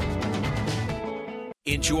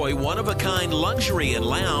 Enjoy one-of-a-kind luxury and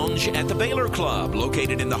lounge at the Baylor Club,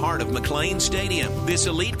 located in the heart of McLean Stadium. This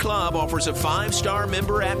elite club offers a 5-star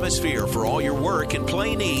member atmosphere for all your work and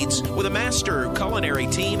play needs, with a master culinary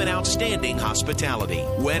team and outstanding hospitality.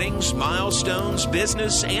 Weddings, milestones,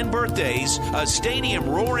 business, and birthdays. A stadium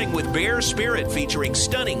roaring with Bear spirit featuring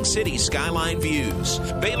stunning city skyline views.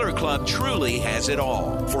 Baylor Club truly has it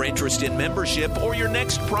all. For interest in membership or your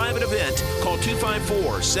next private event, call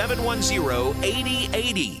 254-710-8080.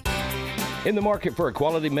 In the market for a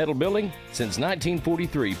quality metal building? Since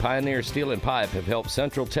 1943, Pioneer Steel and Pipe have helped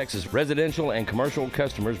Central Texas residential and commercial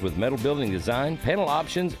customers with metal building design, panel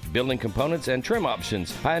options, building components, and trim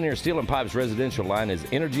options. Pioneer Steel and Pipe's residential line is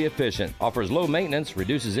energy efficient, offers low maintenance,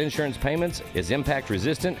 reduces insurance payments, is impact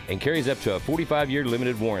resistant, and carries up to a 45-year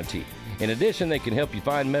limited warranty. In addition, they can help you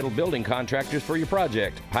find metal building contractors for your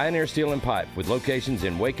project. Pioneer Steel and Pipe, with locations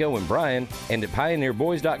in Waco and Bryan, and at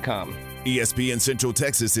pioneerboys.com. ESPN Central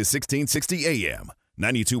Texas is 1660 AM,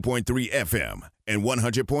 92.3 FM, and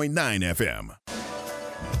 100.9 FM.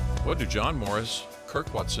 What do John Morris,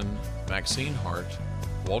 Kirk Watson, Maxine Hart,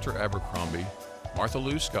 Walter Abercrombie, Martha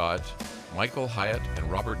Lou Scott, Michael Hyatt,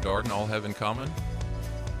 and Robert Darden all have in common?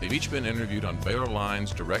 They've each been interviewed on Baylor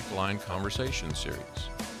Line's Direct Line Conversation series.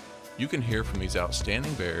 You can hear from these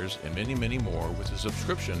outstanding Bears and many, many more with a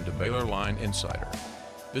subscription to Baylor Line Insider.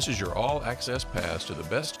 This is your all-access pass to the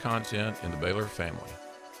best content in the Baylor family.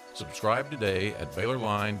 Subscribe today at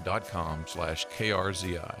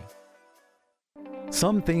BaylorLine.com/KRZI.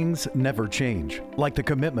 Some things never change, like the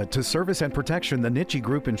commitment to service and protection the Nitsche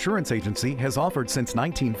Group Insurance Agency has offered since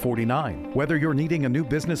 1949. Whether you're needing a new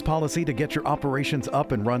business policy to get your operations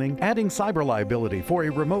up and running, adding cyber liability for a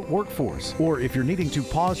remote workforce, or if you're needing to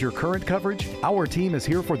pause your current coverage, our team is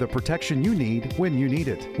here for the protection you need when you need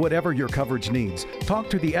it. Whatever your coverage needs, talk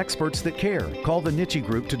to the experts that care. Call the Nitsche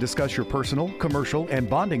Group to discuss your personal, commercial, and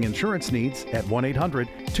bonding insurance needs at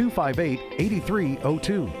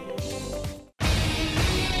 1-800-258-8302.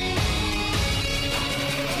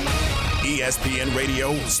 ESPN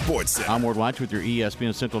Radio Sports Center. I'm Ward Weitz with your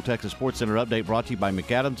ESPN Central Texas Sports Center update brought to you by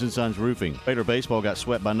McAdams & Sons Roofing. Baylor baseball got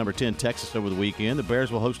swept by number 10 Texas over the weekend. The Bears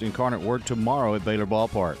will host Incarnate Word tomorrow at Baylor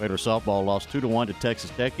Ballpark. Baylor softball lost 2-1 to Texas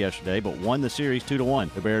Tech yesterday, but won the series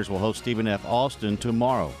 2-1. The Bears will host Stephen F. Austin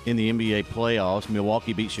tomorrow. In the NBA playoffs,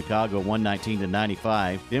 Milwaukee beat Chicago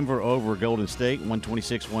 119-95. Denver over Golden State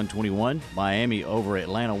 126-121. Miami over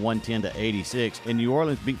Atlanta 110-86. And New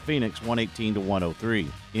Orleans beat Phoenix 118-103.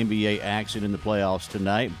 NBA action in the playoffs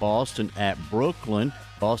tonight. Boston at Brooklyn.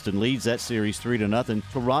 Boston leads that series 3-0.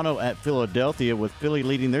 Toronto at Philadelphia, with Philly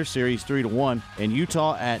leading their series 3-1. And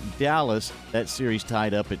Utah at Dallas. That series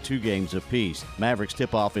tied up at 2 games apiece. Mavericks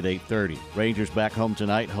tip off at 8:30. Rangers back home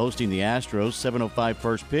tonight hosting the Astros. 7:05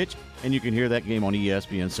 first pitch. And you can hear that game on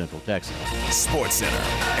ESPN Central Texas. Sports Center,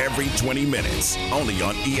 every 20 minutes, only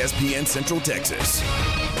on ESPN Central Texas.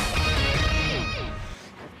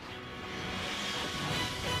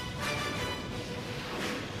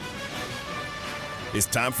 It's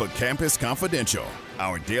time for Campus Confidential,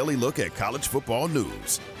 our daily look at college football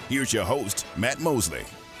news. Here's your host, Matt Mosley.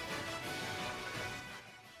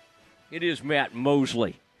 It is Matt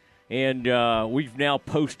Mosley, and we've now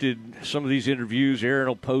posted some of these interviews. Aaron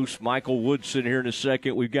will post Michael Woodson here in a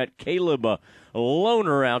second. We've got Caleb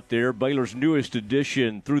Lohner out there, Baylor's newest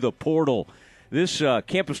addition through the portal. This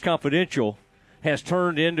Campus Confidential has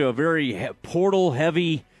turned into a very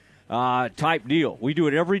portal-heavy type deal. We do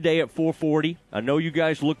it every day at 4:40. I know you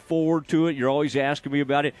guys look forward to it. You're always asking me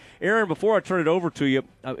about it. Aaron, before I turn it over to you,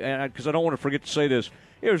 because I don't want to forget to say this,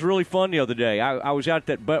 it was really fun the other day. I was out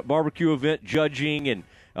at that barbecue event judging, and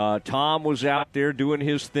Tom was out there doing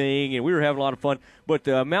his thing, and we were having a lot of fun. But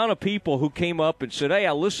the amount of people who came up and said, hey,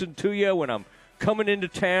 I listened to you when I'm coming into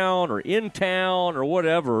town or in town or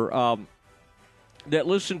whatever, that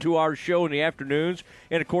listen to our show in the afternoons,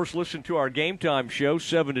 and of course listen to our game time show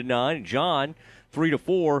 7 to 9. John 3 to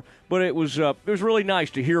 4. But it was really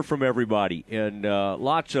nice to hear from everybody, and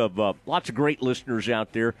lots of great listeners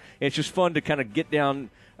out there. It's just fun to kind of get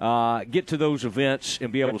to those events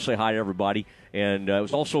and be able to say hi to everybody. And it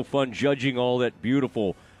was also fun judging all that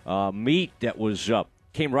beautiful meat that was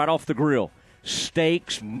came right off the grill.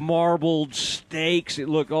 Steaks, marbled steaks.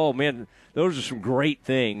 Oh man, those are some great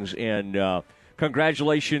things. And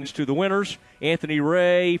congratulations to the winners. Anthony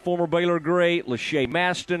Ray, former Baylor great. Lachey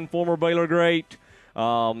Maston, former Baylor great.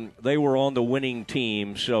 They were on the winning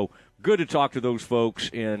team. So good to talk to those folks,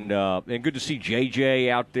 and good to see JJ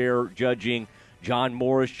out there judging. John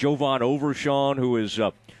Morris, Jovan Overshawn, who is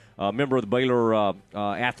a member of the Baylor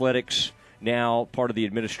Athletics, now part of the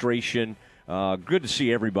administration. Good to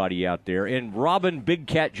see everybody out there. And Robin Big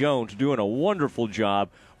Cat Jones doing a wonderful job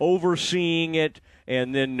overseeing it.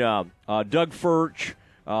 And then Doug Furch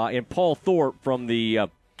and Paul Thorpe from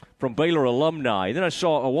Baylor alumni. And then I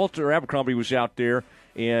saw Walter Abercrombie was out there,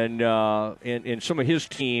 and some of his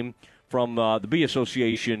team from the B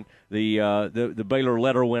Association, the Baylor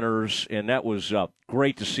letter winners, and that was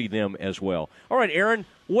great to see them as well. All right, Aaron,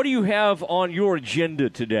 what do you have on your agenda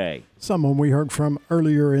today? Someone we heard from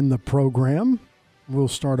earlier in the program. We'll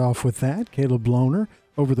start off with that. Caleb Lohner,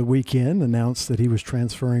 over the weekend, announced that he was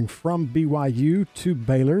transferring from BYU to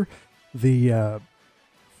Baylor. The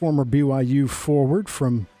former BYU forward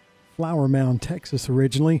from Flower Mound, Texas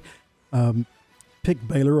originally, picked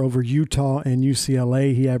Baylor over Utah and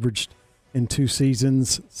UCLA. He averaged in 2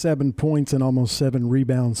 seasons 7 points and almost 7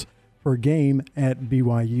 rebounds per game at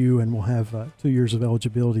BYU and will have 2 years of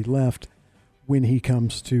eligibility left when he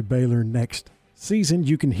comes to Baylor next season.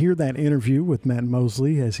 You can hear that interview with Matt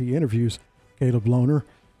Mosley as he interviews Caleb Lohner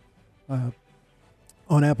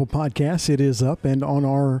on Apple Podcasts. It is up, and on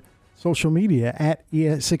our social media at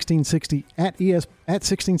 1660 at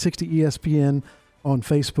 1660 ESPN on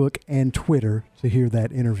Facebook and Twitter to hear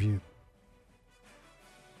that interview.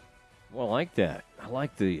 Well, I like that. I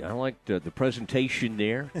like the presentation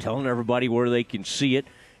there, telling everybody where they can see it.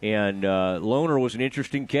 And Lohner was an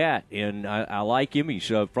interesting cat, and I like him. He's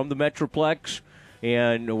from the Metroplex,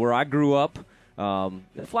 and where I grew up.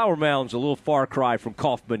 Flower Mound's a little far cry from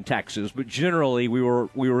Kaufman, Texas, but generally we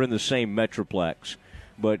were in the same Metroplex.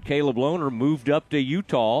 But Caleb Lohner moved up to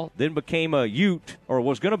Utah, then became a Ute, or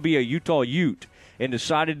was going to be a Utah Ute, and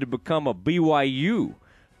decided to become a BYU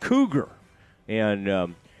Cougar.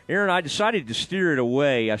 And Aaron, I decided to steer it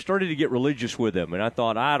away. I started to get religious with him, and I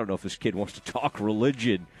thought, I don't know if this kid wants to talk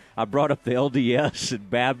religion. I brought up the LDS and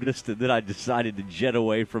Baptist, and then I decided to jet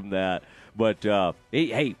away from that. But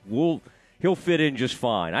hey, he'll fit in just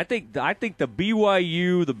fine. I think the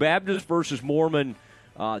BYU, the Baptist versus Mormon,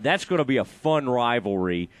 that's going to be a fun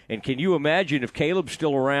rivalry. And can you imagine if Caleb's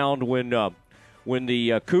still around when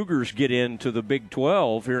the Cougars get into the Big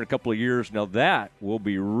 12 here in a couple of years? Now that will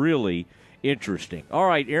be really interesting. All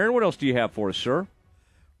right, Aaron, what else do you have for us, sir?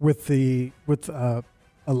 With a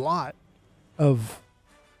lot of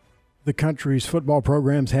the country's football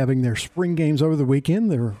programs having their spring games over the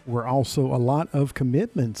weekend, there were also a lot of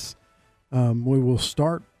commitments. We will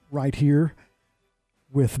start right here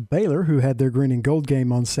with Baylor, who had their green and gold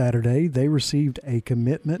game on Saturday. They received a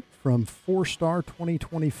commitment from four-star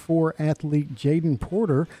 2024 athlete Jaden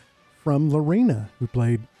Porter from Lorena, who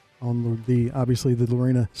played on the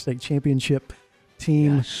Lorena State Championship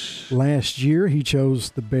team last year. He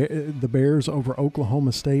chose the Bears over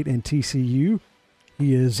Oklahoma State and TCU.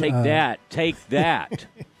 He is take that.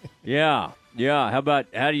 Yeah.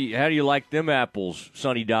 How do you like them apples,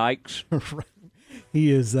 Sonny Dykes?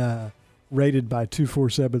 He is rated by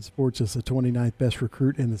 247 Sports as the 29th best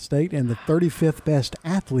recruit in the state and the 35th best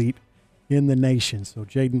athlete in the nation. So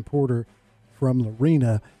Jaden Porter from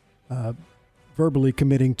Lorena verbally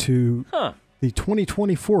committing to the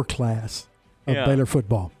 2024 class of Baylor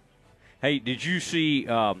football. Hey, did you see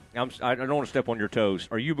I don't want to step on your toes.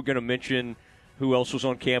 Are you going to mention who else was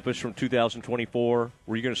on campus from 2024?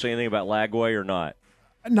 Were you going to say anything about Lagway or not?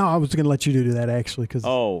 No, I was going to let you do that, actually.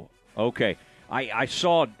 Oh, okay. I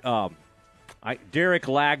saw Derek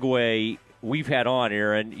Lagway we've had on,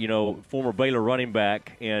 Aaron, former Baylor running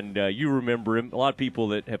back, and you remember him. A lot of people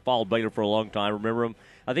that have followed Baylor for a long time remember him.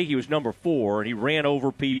 I think he was number 4, and he ran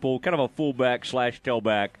over people, kind of a fullback /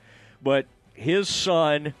 tailback. But his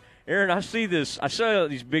son, Aaron, I saw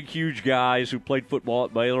these big, huge guys who played football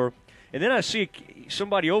at Baylor, and then I see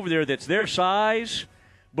somebody over there that's their size,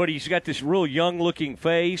 but he's got this real young-looking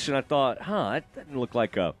face, and I thought, that doesn't look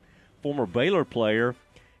like a former Baylor player.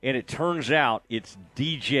 And it turns out it's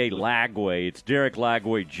DJ Lagway. It's Derek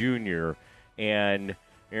Lagway Jr. And,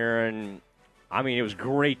 Aaron, it was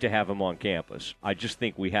great to have him on campus. I just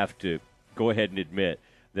think we have to go ahead and admit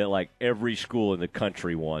that, every school in the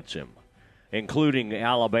country wants him, including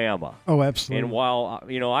Alabama. Oh, absolutely. And while,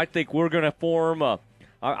 I think we're going to form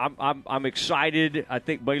I'm excited. I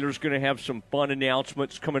think Baylor's going to have some fun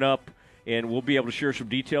announcements coming up, and we'll be able to share some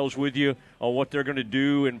details with you on what they're going to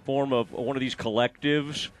do in form of one of these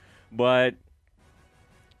collectives. But,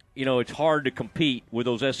 it's hard to compete with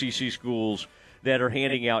those SEC schools that are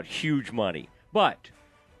handing out huge money. But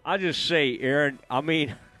I just say, Aaron,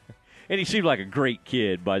 and he seemed like a great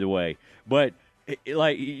kid, by the way. But,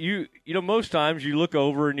 most times you look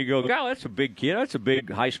over and you go, God, that's a big kid. That's a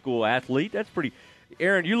big high school athlete. That's pretty –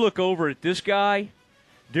 Aaron, you look over at this guy,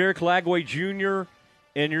 Derek Lagway Jr.,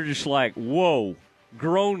 and you're just like, whoa,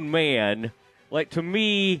 grown man. To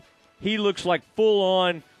me, he looks like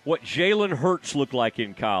full-on what Jalen Hurts looked like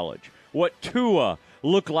in college, what Tua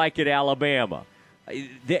looked like at Alabama.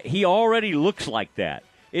 He already looks like that.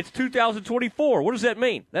 It's 2024. What does that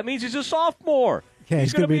mean? That means he's a sophomore. Yeah,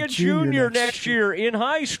 he's going to be a junior next year in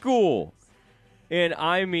high school. And,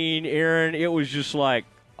 Aaron, it was just like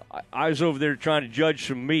I was over there trying to judge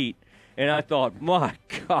some meat, and I thought, my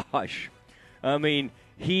gosh.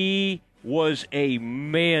 He was a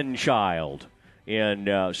man-child.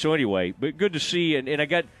 And so anyway, but good to see. And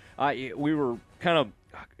we were kind of,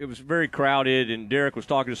 it was very crowded, and Derek was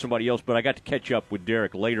talking to somebody else, but I got to catch up with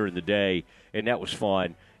Derek later in the day, and that was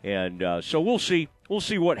fun. And so we'll see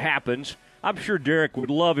what happens. I'm sure Derek would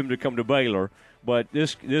love him to come to Baylor, but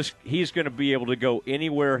he's going to be able to go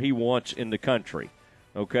anywhere he wants in the country.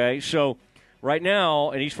 Okay, so right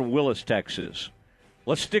now, and he's from Willis, Texas.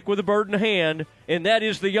 Let's stick with the bird in the hand, and that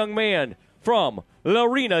is the young man from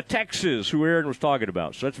Lorena, Texas, who Aaron was talking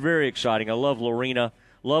about. So that's very exciting. I love Lorena.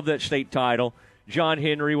 Love that state title. John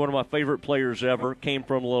Henry, one of my favorite players ever, came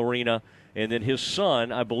from Lorena. And then his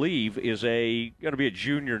son, I believe, is going to be a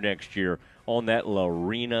junior next year on that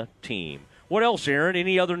Lorena team. What else, Aaron?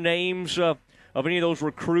 Any other names of any of those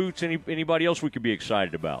recruits? Anybody else we could be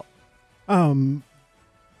excited about? The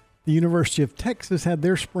University of Texas had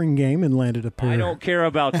their spring game and landed a pair. I don't care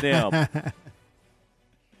about them.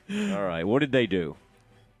 All right, what did they do?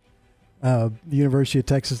 The University of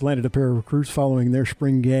Texas landed a pair of recruits following their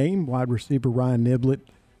spring game. Wide receiver Ryan Niblett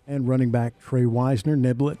and running back Trey Wisner.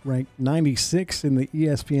 Niblett, ranked 96 in the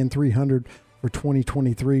ESPN 300 for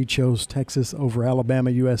 2023, chose Texas over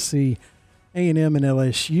Alabama, USC, A&M, and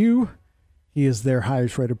LSU. He is their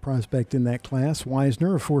highest-rated prospect in that class.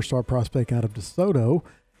 Wisner, a four-star prospect out of DeSoto,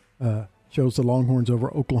 chose the Longhorns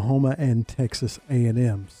over Oklahoma and Texas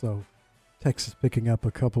A&M. So Texas picking up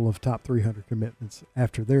a couple of top 300 commitments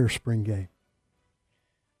after their spring game.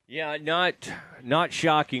 Yeah, not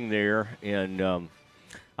shocking there, and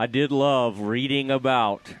I did love reading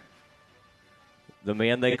about the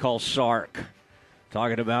man they call Sark,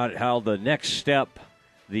 talking about how the next step,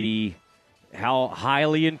 how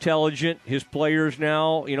highly intelligent his players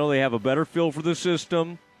now, they have a better feel for the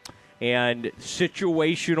system, and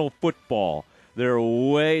situational football. They're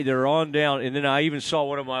on down. And then I even saw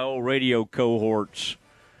one of my old radio cohorts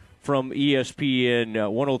from ESPN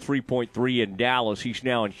 103.3 in Dallas. He's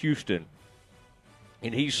now in Houston,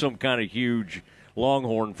 and he's some kind of huge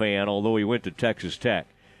Longhorn fan, although he went to Texas Tech.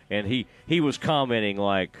 And he was commenting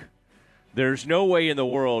like, there's no way in the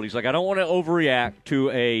world. He's like, I don't want to overreact to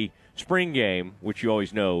a spring game, which you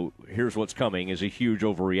always know, here's what's coming, is a huge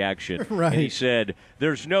overreaction. Right. And he said,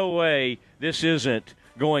 there's no way this isn't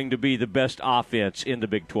going to be the best offense in the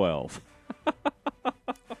Big 12.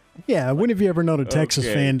 Yeah, when have you ever known a Texas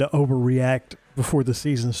fan to overreact before the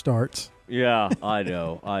season starts? Yeah, I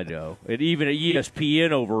know. And even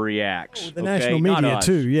ESPN overreacts. The national media,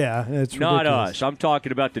 too, yeah. It's not ridiculous. us. I'm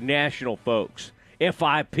talking about the national folks.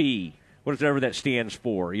 FIP, whatever that stands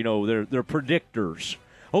for. They're predictors.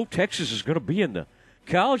 Oh, Texas is going to be in the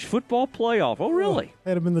college football playoff. Oh, really?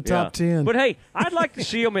 Had them in the top 10. But, hey, I'd like to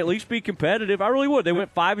see them at least be competitive. I really would. They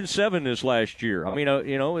went 5-7 this last year. I mean,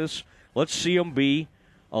 let's see them be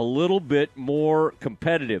a little bit more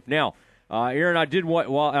competitive. Now, Aaron, I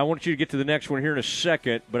want you to get to the next one here in a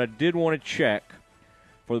second, but I did want to check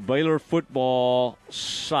for the Baylor football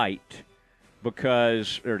site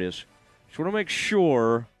because there it is. Just want to make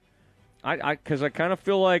sure, because I kind of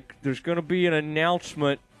feel like there's going to be an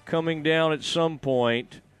announcement coming down at some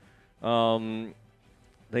point.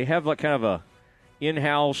 They have like kind of a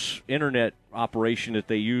in-house internet operation that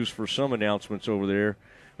they use for some announcements over there.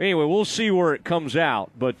 Anyway, we'll see where it comes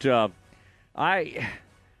out, but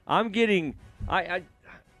I'm getting we're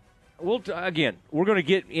going to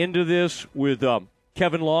get into this with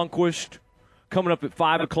Kevin Longquist coming up at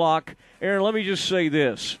 5 o'clock. Aaron, let me just say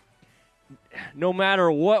this. No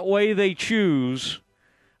matter what way they choose,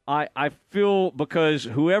 I feel because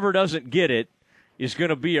whoever doesn't get it is going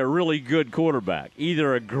to be a really good quarterback,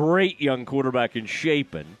 either a great young quarterback in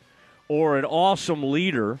Shapen or an awesome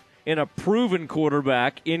leader and a proven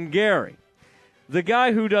quarterback in Gary. The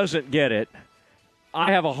guy who doesn't get it,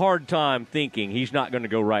 I have a hard time thinking he's not going to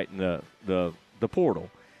go right in the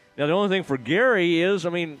portal. Now, the only thing for Gary is,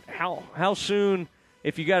 how soon,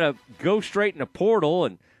 if you got to go straight in the portal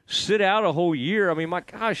and sit out a whole year, my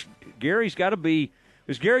gosh, Gary's got to be,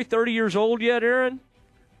 is Gary 30 years old yet, Aaron?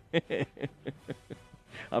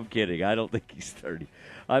 I'm kidding. I don't think he's 30.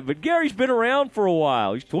 But Gary's been around for a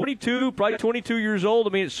while. He's 22, probably 22 years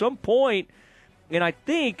old. At some point, and I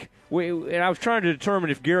think, and I was trying to determine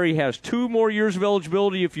if Gary has 2 more years of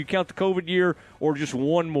eligibility if you count the COVID year or just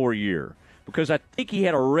 1 more year. Because I think he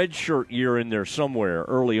had a redshirt year in there somewhere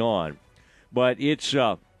early on. But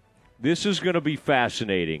this is going to be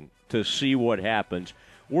fascinating to see what happens.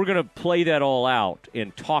 We're going to play that all out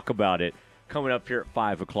and talk about it coming up here at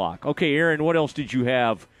 5 o'clock. Okay, Aaron, what else did you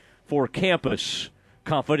have for Campus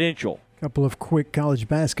Confidential? A couple of quick college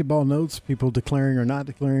basketball notes. People declaring or not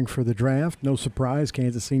declaring for the draft. No surprise,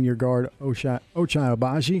 Kansas senior guard Ochai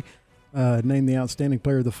Agbaji named the outstanding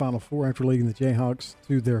player of the Final Four after leading the Jayhawks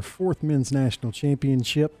to their 4th men's national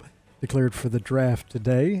championship, declared for the draft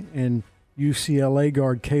today. And UCLA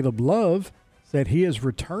guard Caleb Love said he is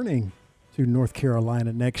returning to North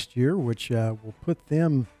Carolina next year, which will put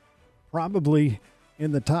them probably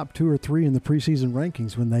in the top 2 or 3 in the preseason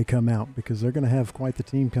rankings when they come out, because they're going to have quite the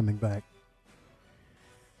team coming back.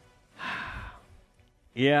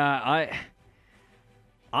 Yeah,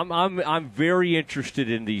 I'm very interested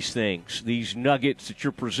in these things, these nuggets that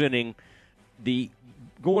you're presenting.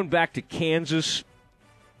 Going back to Kansas,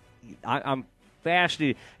 I'm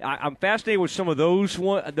fascinated. I'm fascinated with some of those.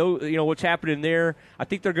 What's happening there. I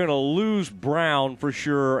think they're going to lose Brown for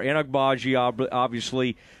sure, and Agbaji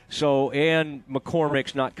obviously. So, and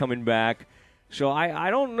McCormick's not coming back. So I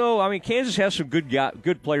don't know. I mean, Kansas has some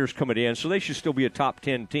good players coming in, so they should still be a top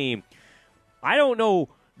 10 team. I don't know.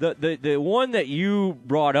 The one that you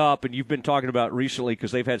brought up and you've been talking about recently,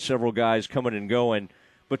 because they've had several guys coming and going,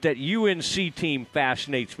 but that UNC team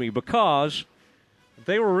fascinates me because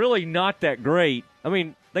they were really not that great. I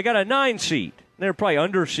mean, they got a 9 seed. They were probably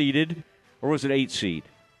underseeded, or was it 8 seed?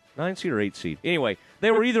 9 seed or 8 seed? Anyway,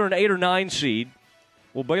 they were either an 8 or 9 seed.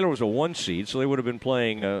 Well, Baylor was a 1 seed, so they would have been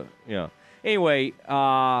playing, Anyway,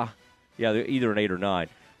 they're either an 8 or 9.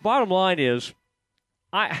 Bottom line is,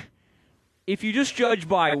 if you just judge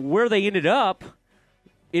by where they ended up,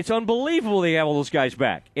 it's unbelievable they have all those guys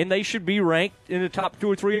back. And they should be ranked in the top 2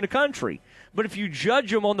 or 3 in the country. But if you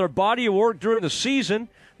judge them on their body of work during the season,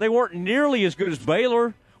 they weren't nearly as good as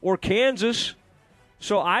Baylor or Kansas.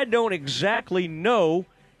 So I don't exactly know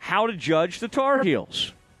how to judge the Tar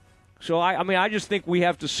Heels. So, I just think we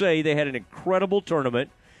have to say they had an incredible tournament,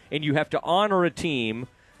 and you have to honor a team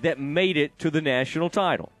that made it to the national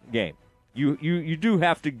title game. You do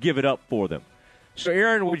have to give it up for them. So,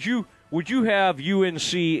 Aaron, would you have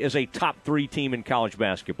UNC as a top 3 team in college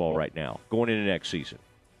basketball right now going into next season?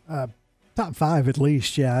 Top 5 at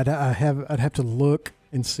least, yeah. I'd have to look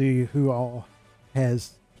and see who all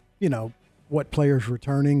has, what players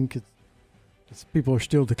returning, because people are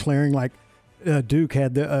still declaring. Like Duke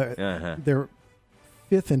had their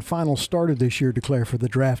 5th and final starter this year declare for the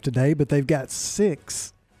draft today, but they've got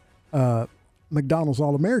 6 McDonald's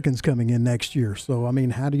All-Americans coming in next year. So, I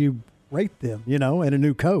mean, how do you rate them, and a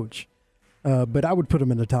new coach? But I would put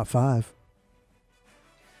them in the top 5.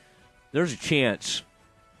 There's a chance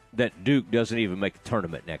that Duke doesn't even make the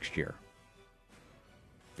tournament next year.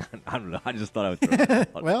 I don't know. I just thought I would throw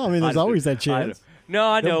that out. Well, I mean, there's always that chance.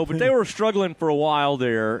 I know, but they were struggling for a while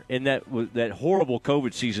there, and that horrible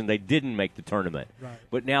COVID season, they didn't make the tournament. Right.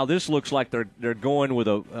 But now this looks like they're going with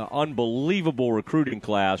an unbelievable recruiting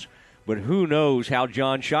class, but who knows how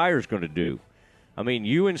John Shire's going to do. I mean,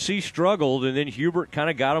 UNC struggled, and then Hubert kind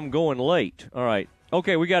of got them going late. All right.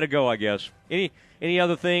 Okay, we got to go, I guess. Any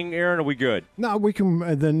other thing, Aaron? Are we good? No, we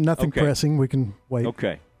can. Then nothing pressing. We can wait.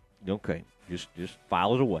 Okay. Just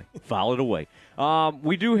file it away. File it away.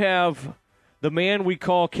 We do have the man we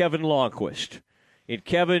call Kevin Lonnquist. And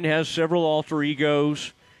Kevin has several alter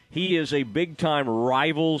egos. He is a big-time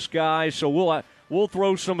Rivals guy, so we'll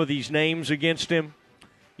throw some of these names against him.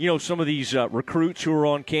 Some of these recruits who are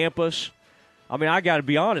on campus. I mean, I got to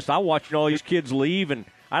be honest. I watched all these kids leave, and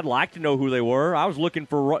I'd like to know who they were. I was looking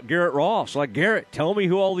for Garrett Ross. Like, Garrett, tell me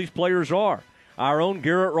who all these players are. Our own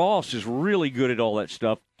Garrett Ross is really good at all that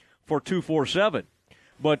stuff for 247,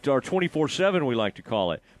 or 24/7 we like to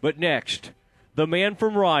call it. But next, the man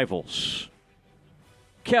from Rivals,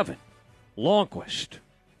 Kevin Lonnquist.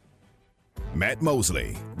 Matt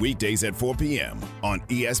Mosley, weekdays at 4 p.m. on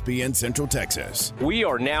ESPN Central Texas. We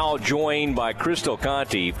are now joined by Chris Del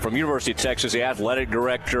Conte from University of Texas, the athletic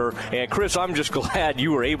director. And, Chris, I'm just glad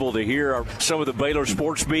you were able to hear some of the Baylor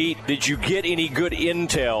sports beat. Did you get any good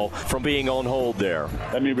intel from being on hold there?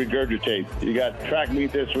 Let me regurgitate. You got track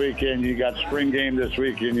meet this weekend, you got spring game this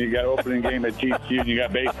weekend, you got opening game at TCU, and you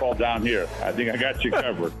got baseball down here. I think I got you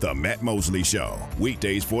covered. The Matt Mosley Show,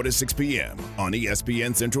 weekdays 4 to 6 p.m. on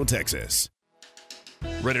ESPN Central Texas.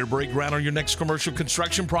 Ready to break ground on your next commercial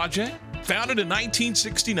construction project? Founded in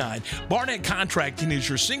 1969, Barnett Contracting is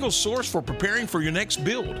your single source for preparing for your next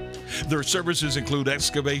build. Their services include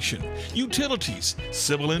excavation, utilities,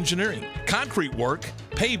 civil engineering, concrete work,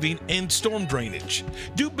 paving, and storm drainage.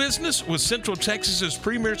 Do business with Central Texas's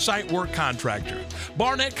premier site work contractor,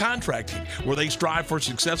 Barnett Contracting, where they strive for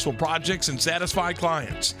successful projects and satisfied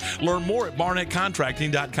clients. Learn more at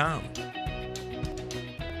barnettcontracting.com.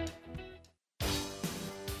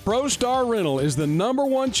 ProStar Rental is the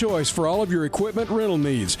 #1 choice for all of your equipment rental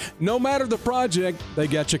needs. No matter the project, they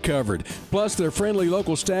got you covered. Plus, their friendly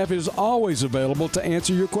local staff is always available to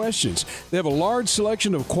answer your questions. They have a large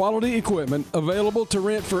selection of quality equipment available to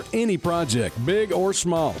rent for any project, big or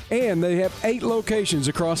small. And they have 8 locations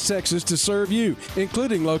across Texas to serve you,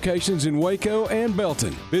 including locations in Waco and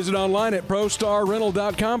Belton. Visit online at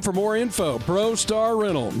ProStarRental.com for more info. ProStar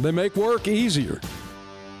Rental. They make work easier.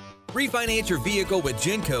 Refinance your vehicle with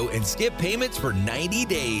Genco and skip payments for 90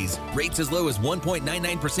 days. Rates as low as 1.99%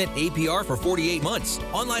 APR for 48 months.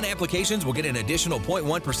 Online applications will get an additional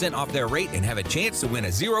 0.1% off their rate and have a chance to win a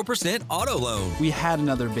 0% auto loan. We had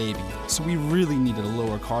another baby, so we really needed a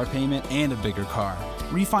lower car payment and a bigger car.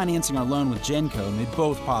 Refinancing our loan with Genco made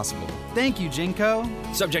both possible. Thank you, Genco.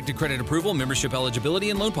 Subject to credit approval, membership eligibility,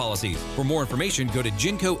 and loan policies. For more information, go to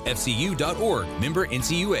GencoFCU.org. Member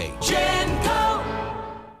NCUA. Genco.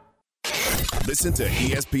 Listen to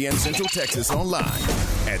ESPN Central Texas online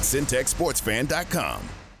at centexsportsfan.com.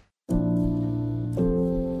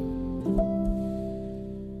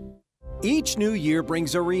 Each new year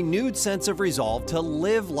brings a renewed sense of resolve to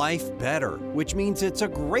live life better, which means it's a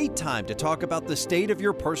great time to talk about the state of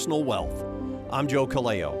your personal wealth. I'm Joe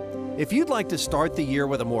Caleo. If you'd like to start the year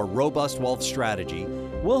with a more robust wealth strategy,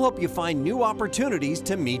 we'll help you find new opportunities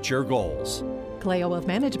to meet your goals. Caleo Wealth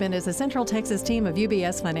Management is a Central Texas team of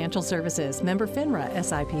UBS Financial Services, member FINRA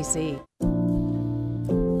SIPC.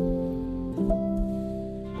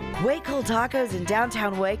 Waco Tacos in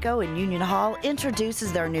downtown Waco and Union Hall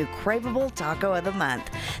introduces their new craveable taco of the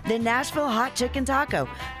month, the Nashville Hot Chicken Taco.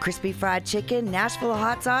 Crispy fried chicken, Nashville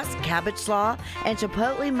hot sauce, cabbage slaw, and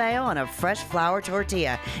chipotle mayo on a fresh flour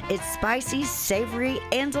tortilla. It's spicy, savory,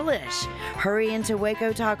 and delish. Hurry into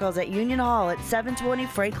Waco Tacos at Union Hall at 720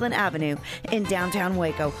 Franklin Avenue in downtown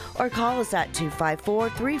Waco or call us at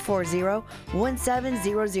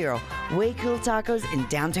 254-340-1700. Waco Tacos in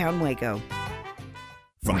downtown Waco.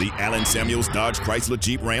 From the Allen Samuels Dodge Chrysler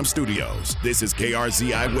Jeep Ram Studios, this is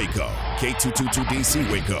KRZI Waco,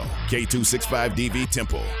 K222DC Waco, K265DV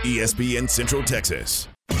Temple, ESPN Central Texas.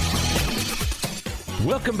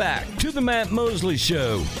 Welcome back to the Matt Mosley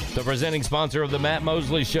Show. The presenting sponsor of the Matt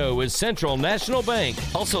Mosley Show is Central National Bank,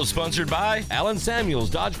 also sponsored by Allen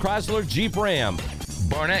Samuels Dodge Chrysler Jeep Ram,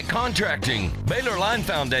 Barnett Contracting, Baylor Line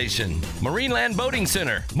Foundation, Marineland Boating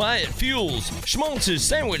Center, Myatt Fuels, Schmaltz's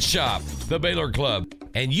Sandwich Shop, the Baylor Club,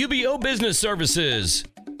 and UBO Business Services.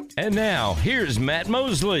 And now, here's Matt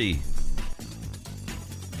Mosley.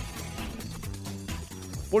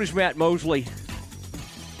 What is Matt Mosley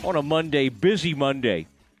on a Monday, busy Monday?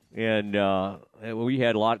 And we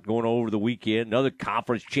had a lot going on over the weekend. Another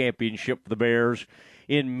conference championship for the Bears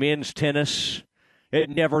in men's tennis. It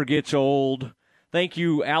never gets old. Thank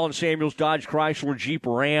you, Allen Samuels Dodge Chrysler Jeep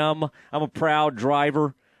Ram. I'm a proud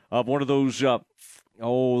driver of one of those, the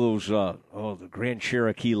Grand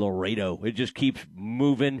Cherokee Laredo. It just keeps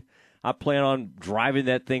moving. I plan on driving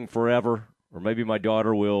that thing forever, or maybe my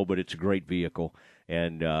daughter will, but it's a great vehicle.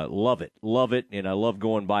 And love it, and I love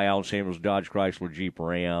going by Allen Samuels Dodge Chrysler Jeep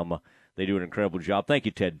Ram. They do an incredible job. Thank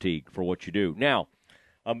you, Ted Teague, for what you do. Now,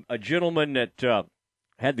 a gentleman that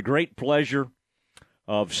had the great pleasure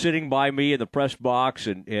of sitting by me in the press box,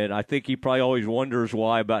 and I think he probably always wonders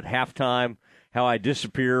why about halftime, how I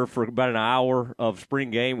disappear for about an hour of spring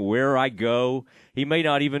game, where I go. He may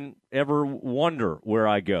not even ever wonder where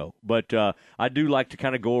I go, but I do like to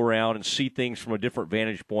kind of go around and see things from a different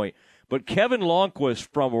vantage point. But Kevin Lonnquist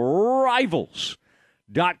from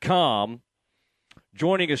Rivals.com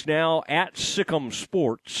joining us now at Sick'em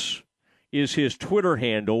Sports is his Twitter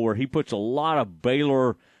handle, where he puts a lot of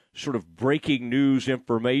Baylor sort of breaking news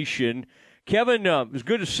information. Kevin, it was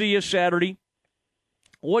good to see you Saturday.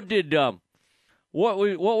 What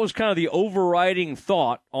was kind of the overriding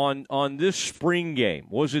thought on this spring game?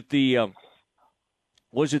 Was it the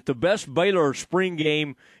best Baylor spring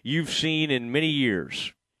game you've seen in many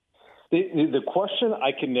years? The question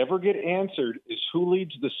I can never get answered is who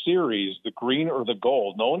leads the series, the green or the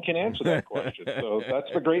gold. No one can answer that question. So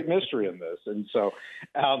that's the great mystery in this. And so,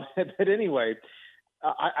 but anyway,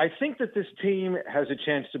 I think that this team has a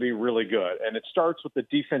chance to be really good. And it starts with the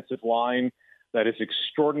defensive line that is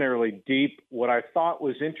extraordinarily deep. What I thought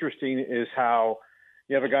was interesting is how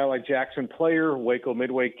you have a guy like Jackson Player, Waco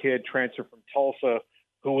Midway kid, transfer from Tulsa,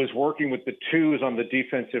 who was working with the twos on the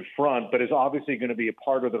defensive front, but is obviously going to be a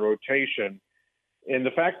part of the rotation. And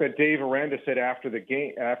the fact that Dave Aranda said after the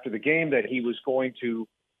game that he was going to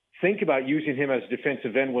think about using him as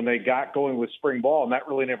defensive end when they got going with spring ball, and that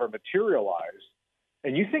really never materialized.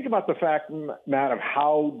 And you think about the fact, Matt, of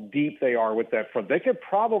how deep they are with that front. They could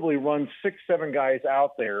probably run 6-7 guys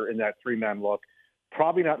out there in that three-man look,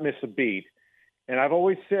 probably not miss a beat. And I've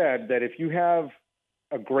always said that if you have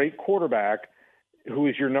a great quarterback who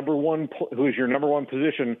is your number one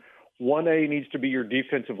position, 1A needs to be your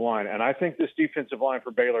defensive line. And I think this defensive line for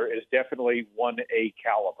Baylor is definitely 1A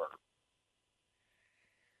caliber.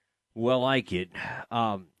 Well, like it.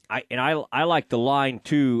 I like the line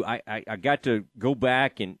too. I got to go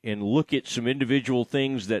back and look at some individual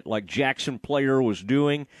things that like Jackson Player was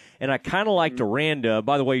doing, and I kind of liked Aranda.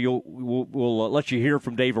 By the way, we'll let you hear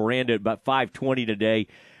from Dave Aranda at about 5:20 today.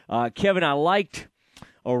 Kevin, I liked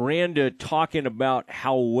Aranda talking about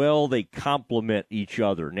how well they complement each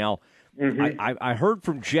other. Now, I heard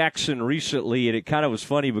from Jackson recently, and it kind of was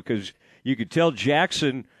funny because you could tell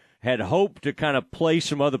Jackson had hoped to kind of play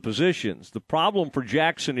some other positions. The problem for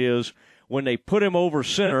Jackson is when they put him over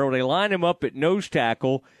center or they line him up at nose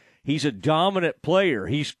tackle, he's a dominant player.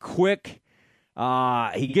 He's quick.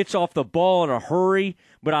 He gets off the ball in a hurry.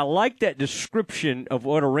 But I like that description of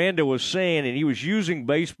what Aranda was saying, and he was using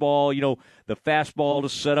baseball, the fastball to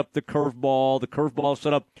set up the curveball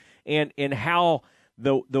set up, and how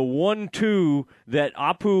the 1-2 that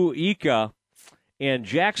Apu Ika and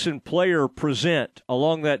Jackson Player present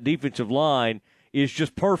along that defensive line is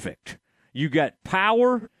just perfect. You got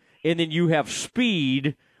power, and then you have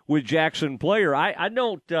speed with Jackson Player. I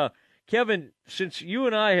don't, Kevin, since you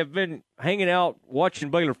and I have been hanging out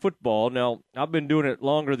watching Baylor football, now I've been doing it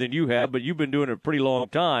longer than you have, but you've been doing it a pretty long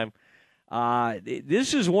time.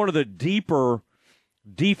 This is one of the deeper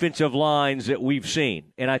defensive lines that we've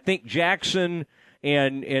seen. And I think Jackson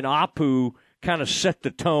and Apu kind of set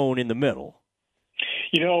the tone in the middle.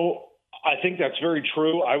 I think that's very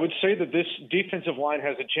true. I would say that this defensive line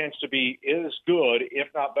has a chance to be as good, if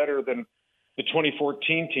not better, than the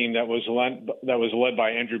 2014 team that was led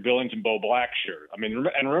by Andrew Billings and Bo Blackshirt. I mean,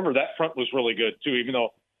 and remember that front was really good too, even though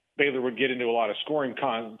Baylor would get into a lot of scoring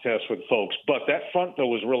contests with folks. But that front though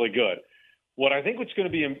was really good. What I think what's going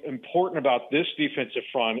to be important about this defensive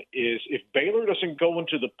front is if Baylor doesn't go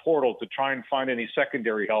into the portal to try and find any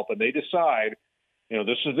secondary help, and they decide,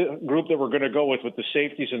 this is the group that we're going to go with the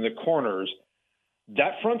safeties and the corners,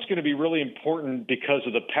 that front's going to be really important because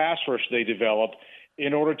of the pass rush they develop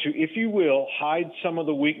in order to, if you will, hide some of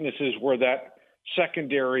the weaknesses where that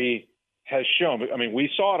secondary has shown. I mean, we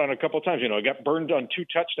saw it on a couple of times. It got burned on 2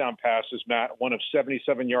 touchdown passes, Matt, one of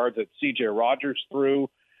 77 yards that C.J. Rogers threw,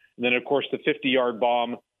 and then, of course, the 50-yard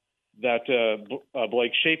bomb that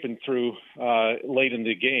Blake Shapen threw late in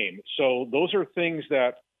the game. So those are things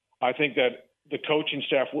that I think that the coaching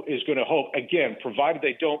staff is going to hope, again, provided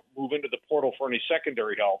they don't move into the portal for any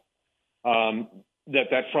secondary help,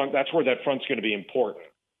 that's where that front's going to be important.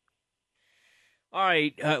 All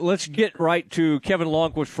right, let's get right to Kevin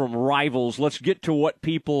Longquist from Rivals. Let's get to what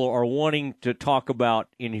people are wanting to talk about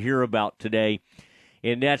and hear about today,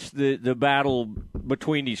 and that's the battle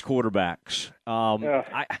between these quarterbacks.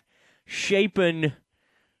 Shapen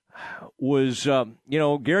was,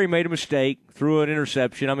 Gary made a mistake, threw an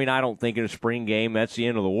interception. I mean, I don't think in a spring game that's the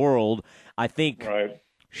end of the world. I think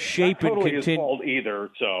Shapen not totally his fault either,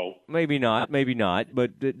 so maybe not,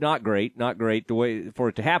 but not great the way for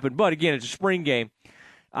it to happen. But again, it's a spring game.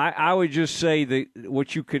 I would just say that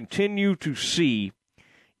what you continue to see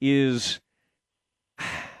is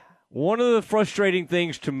one of the frustrating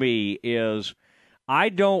things to me is I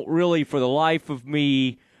don't really, for the life of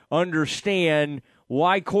me, understand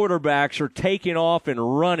why quarterbacks are taking off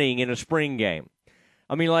and running in a spring game.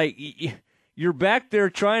 I mean, like, you're back there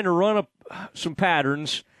trying to run some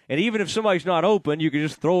patterns, and even if somebody's not open, you can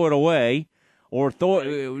just throw it away or throw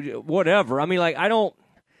it, whatever. I mean, like, I don't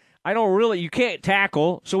really, you can't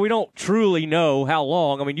tackle, so we don't truly know how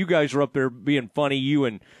long. I mean, you guys are up there being funny, you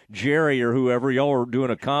and Jerry or whoever, y'all were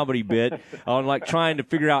doing a comedy bit on, like, trying to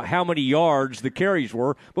figure out how many yards the carries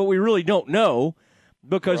were, but we really don't know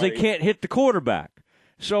because they can't hit the quarterback.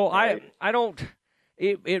 So I don't –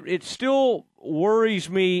 it still worries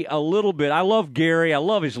me a little bit. I love Gary. I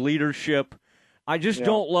love his leadership. I just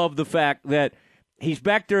don't love the fact that he's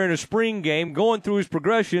back there in a spring game going through his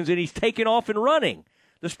progressions and he's taking off and running.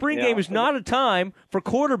 The spring game is not a time for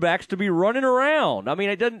quarterbacks to be running around. I mean,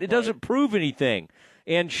 it doesn't prove anything.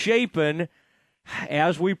 And Shapen,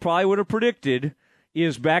 as we probably would have predicted,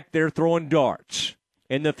 is back there throwing darts.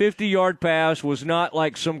 And the 50-yard pass was not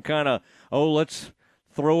like some kind of, let's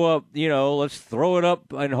throw it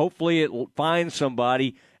up and hopefully it finds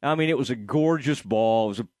somebody. I mean, it was a gorgeous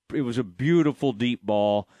ball. It was a beautiful deep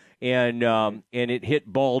ball, and it hit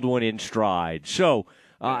Baldwin in stride. So,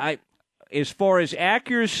 as far as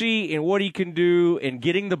accuracy and what he can do and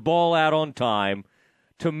getting the ball out on time,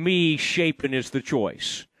 to me, Shapen is the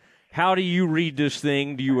choice. How do you read this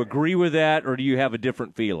thing? Do you agree with that, or do you have a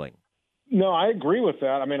different feeling? No, I agree with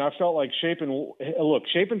that. I mean, I felt like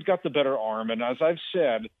Shapen's got the better arm, and as I've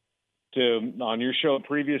said on your show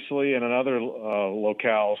previously and in other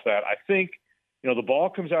locales, that I think, the ball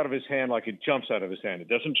comes out of his hand like it jumps out of his hand. It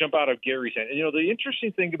doesn't jump out of Gary's hand. And, the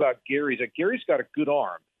interesting thing about Gary is that Gary's got a good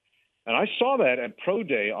arm. And I saw that at Pro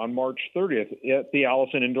Day on March 30th at the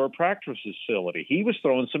Allison Indoor Practice Facility. He was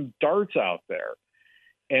throwing some darts out there.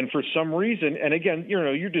 And for some reason, and again,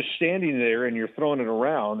 you're just standing there and you're throwing it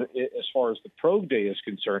around as far as the Pro Day is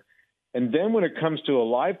concerned. And then when it comes to a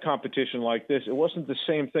live competition like this, it wasn't the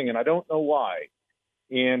same thing. And I don't know why.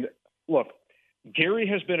 And look, Gary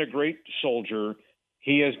has been a great soldier.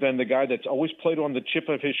 He has been the guy that's always played on the chip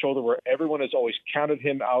of his shoulder, where everyone has always counted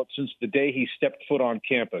him out since the day he stepped foot on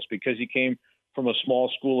campus, because he came from a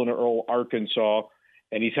small school in Earl, Arkansas,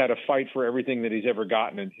 and he's had a fight for everything that he's ever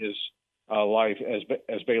gotten in his life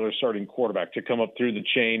as Baylor's starting quarterback, to come up through the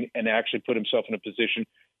chain and actually put himself in a position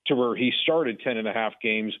to where he started 10.5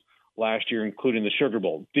 games last year, including the Sugar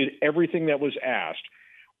Bowl, did everything that was asked,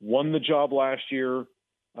 won the job last year.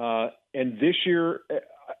 And this year,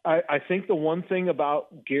 I think the one thing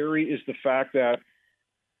about Gary is the fact that,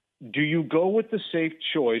 do you go with the safe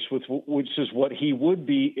choice, which is what he would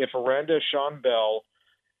be if Aranda, Sean Bell,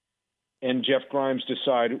 and Jeff Grimes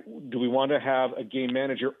decide, do we want to have a game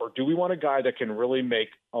manager, or do we want a guy that can really make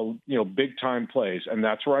big time plays? And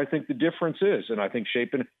that's where I think the difference is. And I think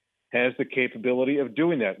Shapen has the capability of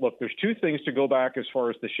doing that. Look, there's two things to go back as far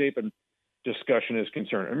as the Shapen discussion is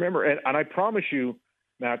concerned. Remember, and I promise you,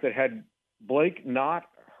 Matt, that had Blake not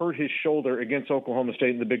hurt his shoulder against Oklahoma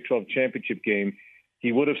State in the Big 12 championship game,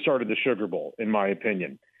 he would have started the Sugar Bowl, in my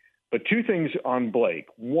opinion. But two things on Blake.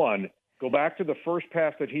 One, go back to the first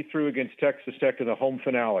pass that he threw against Texas Tech in the home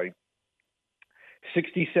finale.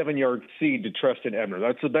 67-yard seed to Treston Ebner.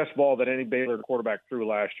 That's the best ball that any Baylor quarterback threw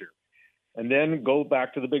last year. And then go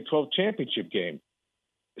back to the Big 12 championship game.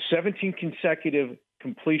 17 consecutive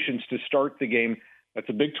completions to start the game. That's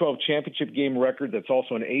a Big 12 championship game record. That's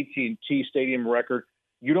also an AT&T Stadium record.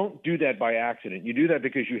 You don't do that by accident. You do that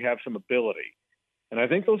because you have some ability. And I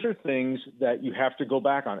think those are things that you have to go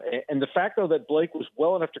back on. And the fact, though, that Blake was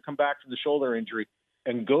well enough to come back from the shoulder injury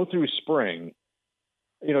and go through spring,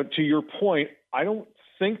 to your point, I don't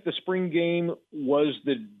think the spring game was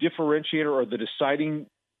the differentiator or the deciding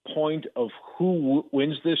point of who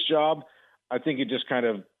wins this job. I think it just kind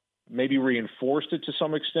of maybe reinforced it to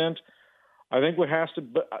some extent. I think what has to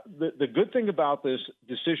 – the good thing about this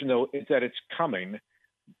decision, though, is that it's coming,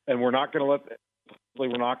 and we're not going to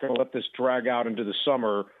let this drag out into the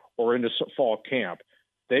summer or into fall camp.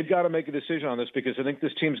 They've got to make a decision on this, because I think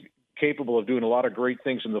this team's capable of doing a lot of great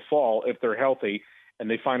things in the fall if they're healthy and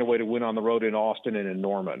they find a way to win on the road in Austin and in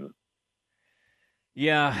Norman.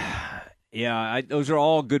 Yeah, those are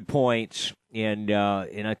all good points, and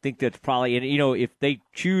I think that's probably, and if they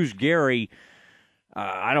choose Gary,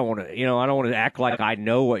 I don't want to act like I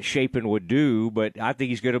know what Shapen would do, but I think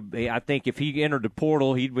he's going to be. I think if he entered the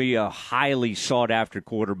portal, he'd be a highly sought after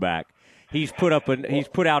quarterback. He's put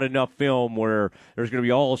out enough film where there's going to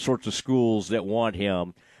be all sorts of schools that want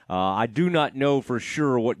him. I do not know for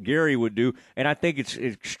sure what Gary would do, and I think it's an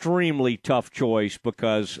extremely tough choice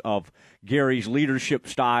because of Gary's leadership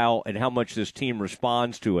style and how much this team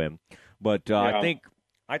responds to him. But I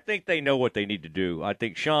think they know what they need to do. I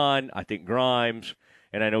think Sean, I think Grimes,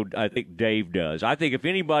 and I think Dave does. I think if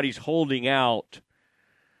anybody's holding out,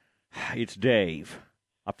 it's Dave.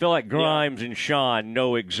 I feel like Grimes and Sean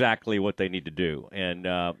know exactly what they need to do,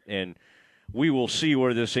 and we will see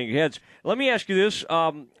where this thing heads. Let me ask you this.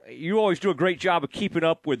 You always do a great job of keeping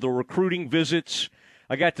up with the recruiting visits.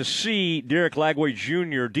 I got to see Derek Lagway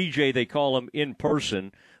Jr., DJ they call him, in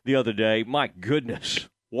person the other day. My goodness.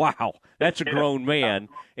 Wow, that's a grown man,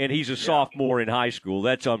 and he's a sophomore in high school.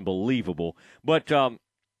 That's unbelievable. But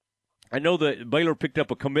I know that Baylor picked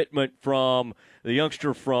up a commitment from the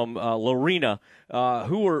youngster from Lorena,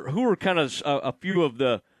 who were kind of a few of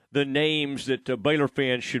the names that Baylor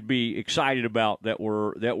fans should be excited about that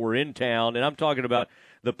were in town. And I'm talking about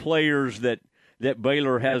the players that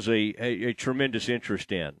Baylor has a tremendous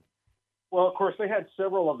interest in. Well, of course, they had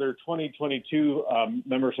several of their 2022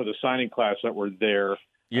 members of the signing class that were there.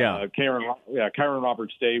 Yeah. Kyron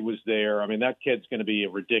Roberts-Day was there. I mean, that kid's going to be a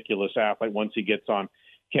ridiculous athlete once he gets on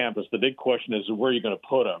campus. The big question is, where are you going to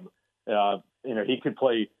put him? He could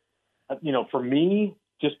play, for me,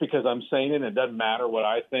 just because I'm saying it doesn't matter what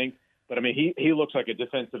I think. But, I mean, he looks like a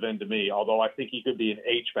defensive end to me, although I think he could be an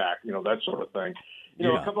H-back, that sort of thing.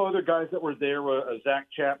 A couple other guys that were there were Zach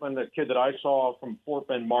Chapman, the kid that I saw from Fort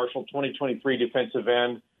Bend Marshall, 2023 defensive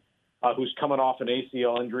end, who's coming off an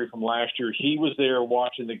ACL injury from last year. He was there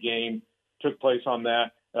watching the game, took place on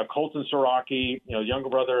that. Colton Soraki, younger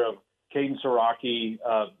brother of Caden Soraki,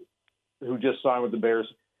 who just signed with the Bears.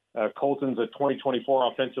 Colton's a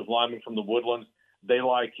 2024 offensive lineman from the Woodlands. They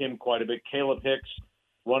like him quite a bit. Caleb Hicks,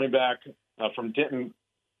 running back from Denton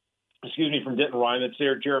Ryan, that's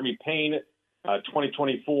there. Jeremy Payne,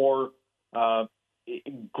 2024,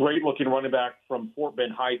 great-looking running back from Fort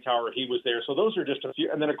Bend Hightower. He was there. So those are just a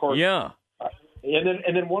few. And then, of course,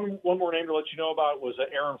 and then one more name to let you know about was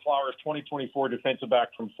Aaron Flowers, 2024 defensive back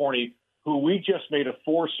from Forney, who we just made a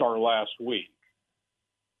 4-star last week.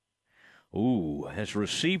 Ooh, has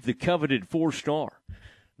received the coveted 4-star.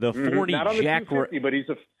 The 40 not on the Jack 250, but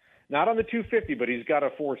not on the 250, but he's got a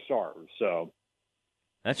 4-star. So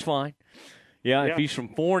that's fine. Yeah, if he's from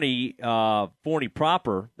Forney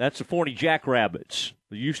proper, that's the Forney Jackrabbits.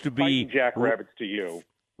 There used to be Jackrabbits to you.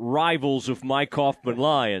 Rivals of Mike Hoffman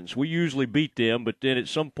Lions. We usually beat them, but then at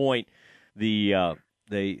some point they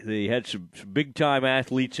had some big time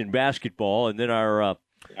athletes in basketball, and then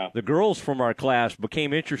the girls from our class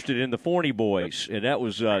became interested in the Forney boys, and that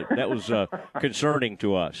was concerning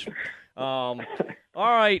to us. All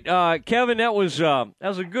right, Kevin, that was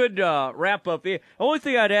a good wrap up. The only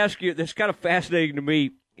thing I'd ask you that's kind of fascinating to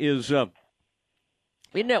me is, isn't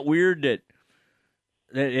that weird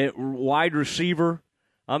that wide receiver?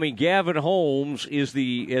 I mean, Gavin Holmes is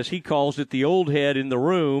as he calls it, the old head in the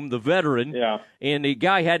room, the veteran. Yeah. And the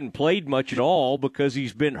guy hadn't played much at all because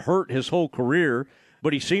he's been hurt his whole career,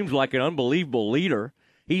 but he seems like an unbelievable leader.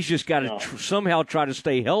 He's just got to somehow try to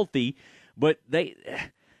stay healthy. But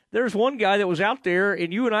there's one guy that was out there,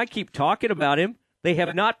 and you and I keep talking about him. They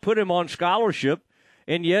have not put him on scholarship,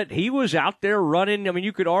 and yet he was out there running. I mean,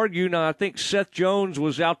 you could argue. Now, I think Seth Jones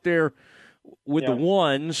was out there with the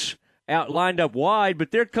ones out lined up wide,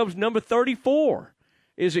 but there comes number 34.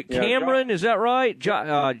 Is it Cameron? Is that right?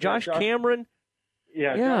 Josh Cameron?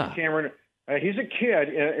 Yeah, Josh Cameron. He's a kid,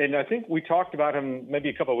 and I think we talked about him maybe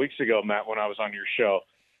a couple of weeks ago, Matt, when I was on your show.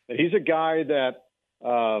 And he's a guy that,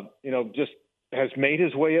 just has made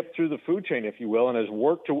his way up through the food chain, if you will, and has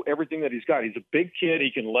worked to everything that he's got. He's a big kid.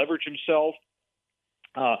 He can leverage himself.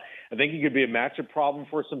 I think he could be a matchup problem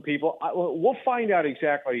for some people. We'll find out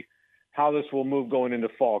exactly how this will move going into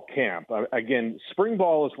fall camp. Again, spring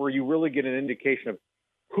ball is where you really get an indication of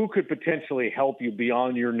who could potentially help you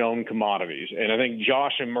beyond your known commodities. And I think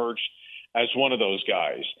Josh emerged as one of those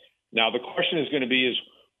guys. Now, the question is going to be is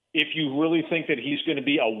if you really think that he's going to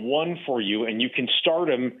be a one for you and you can start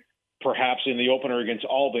him perhaps in the opener against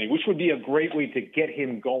Albany, which would be a great way to get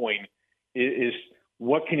him going, is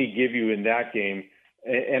what can he give you in that game?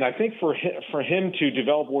 And I think for him to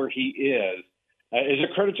develop where he is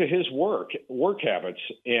a credit to his work habits,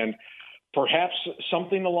 and perhaps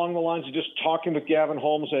something along the lines of just talking with Gavin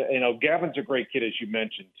Holmes. Gavin's a great kid, as you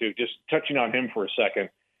mentioned, too. Just touching on him for a second.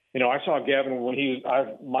 I saw Gavin when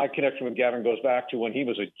my connection with Gavin goes back to when he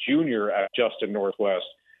was a junior at Justin Northwest,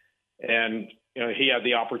 and he had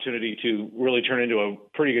the opportunity to really turn into a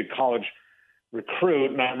pretty good college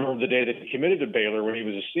recruit. And I remember the day that he committed to Baylor when he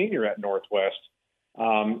was a senior at Northwest.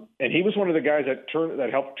 And he was one of the guys that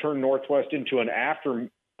helped turn Northwest into an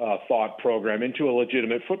afterthought program, into a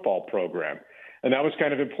legitimate football program. And that was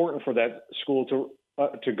kind of important for that school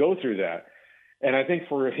to go through that. And I think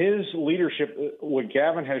for his leadership, what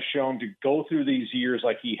Gavin has shown to go through these years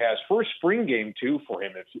like he has, for a spring game too for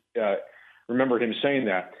him, if remember him saying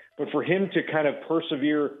that, but for him to kind of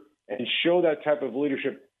persevere and show that type of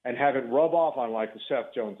leadership and have it rub off on like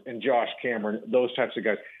Seth Jones and Josh Cameron, those types of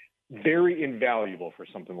guys, very invaluable for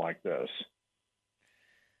something like this.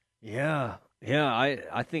 Yeah,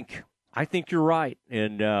 I think you're right,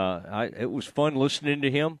 and it was fun listening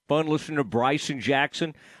to him. Fun listening to Bryson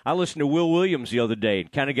Jackson. I listened to Will Williams the other day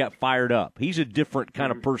and kind of got fired up. He's a different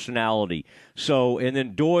kind of personality. So, and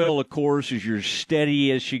then Doyle, of course, is your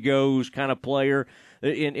steady as she goes kind of player.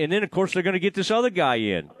 And then, of course, they're going to get this other guy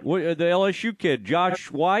in, the LSU kid, Josh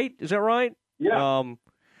White. Is that right? Yeah.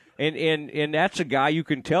 And that's a guy you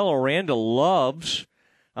can tell Aranda loves.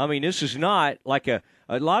 I mean, this is not like a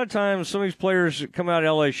lot of times some of these players that come out of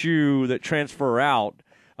LSU that transfer out,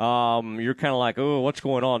 you're kind of like, oh, what's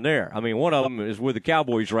going on there? I mean, one of them is with the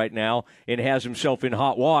Cowboys right now and has himself in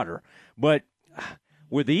hot water. But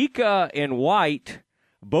with Ika and White,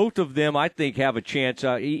 both of them, I think, have a chance.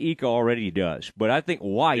 Ika already does. But I think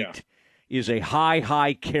White is a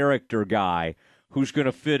high character guy who's going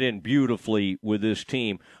to fit in beautifully with this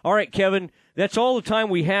team. All right, Kevin, that's all the time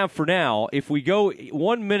we have for now. If we go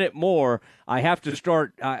 1 minute more, I have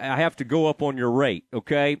to go up on your rate,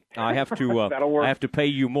 okay? I have to I have to pay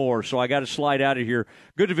you more, so I got to slide out of here.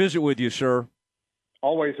 Good to visit with you, sir.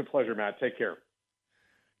 Always a pleasure, Matt. Take care.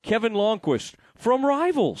 Kevin Longquist from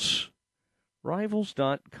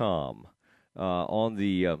Rivals.com on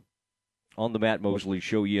the Matt Mosley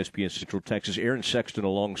Show, ESPN Central Texas. Aaron Sexton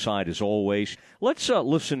alongside, as always. Let's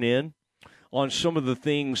listen in on some of the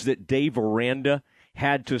things that Dave Aranda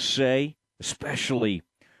had to say, especially,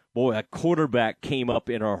 boy, a quarterback came up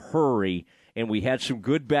in a hurry and we had some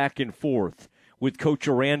good back and forth with Coach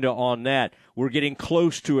Aranda on that. We're getting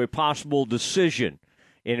close to a possible decision,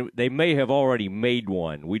 and they may have already made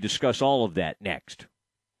one. We discuss all of that next.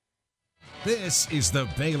 This is the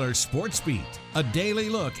Baylor Sports Beat, a daily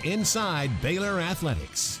look inside Baylor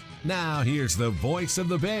athletics. Now here's the voice of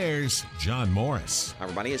the Bears, John Morris. Hi,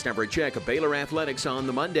 everybody. It's time for a check of Baylor athletics on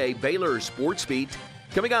the Monday Baylor Sports Beat.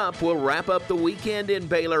 Coming up, we'll wrap up the weekend in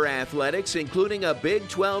Baylor athletics, including a Big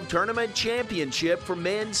 12 tournament championship for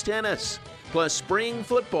men's tennis. Plus, spring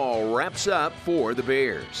football wraps up for the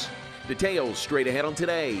Bears. Details straight ahead on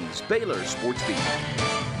today's Baylor Sports Beat.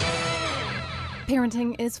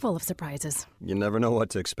 Parenting is full of surprises. You never know what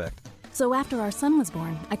to expect. So after our son was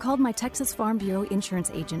born, I called my Texas Farm Bureau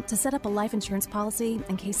insurance agent to set up a life insurance policy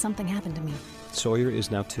in case something happened to me. Sawyer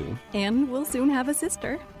is now 2. And we'll soon have a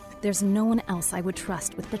sister. There's no one else I would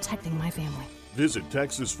trust with protecting my family. Visit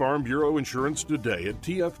Texas Farm Bureau Insurance today at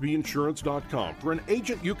tfbinsurance.com for an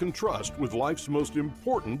agent you can trust with life's most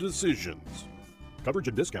important decisions. Coverage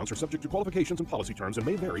and discounts are subject to qualifications and policy terms and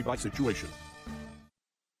may vary by situation.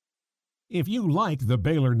 If you like the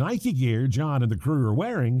Baylor Nike gear John and the crew are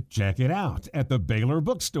wearing, check it out at the Baylor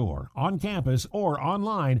Bookstore, on campus, or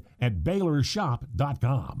online at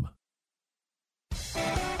baylorshop.com.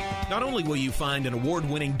 Not only will you find an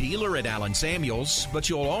award-winning dealer at Allen Samuels, but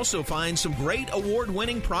you'll also find some great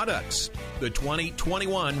award-winning products. The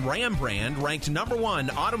 2021 Ram brand ranked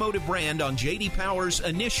 #1 automotive brand on J.D. Power's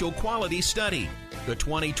initial quality study. The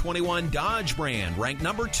 2021 Dodge brand ranked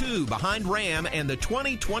 #2 behind Ram, and the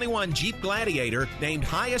 2021 Jeep Gladiator named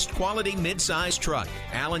highest quality midsize truck.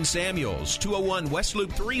 Allen Samuels, 201 West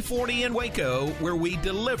Loop 340 in Waco, where we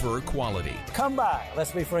deliver quality. Come by.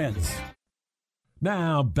 Let's be friends.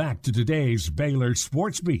 Now back to today's Baylor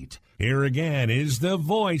Sports Beat. Here again is the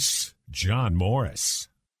voice, John Morris.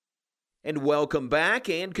 And welcome back,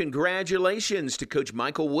 and congratulations to Coach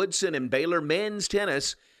Michael Woodson and Baylor men's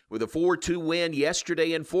tennis with a 4-2 win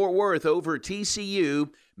yesterday in Fort Worth over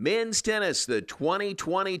TCU. Men's tennis, the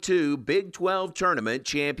 2022 Big 12 tournament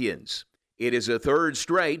champions. It is a third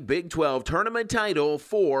straight Big 12 tournament title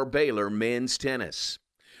for Baylor men's tennis.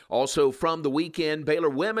 Also from the weekend, Baylor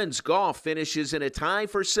women's golf finishes in a tie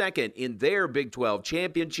for second in their Big 12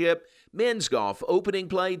 championship. Men's golf opening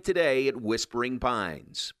play today at Whispering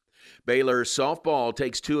Pines. Baylor softball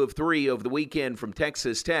takes 2 of 3 over the weekend from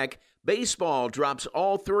Texas Tech. Baseball drops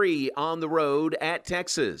all 3 on the road at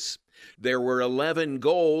Texas. There were 11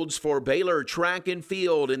 golds for Baylor track and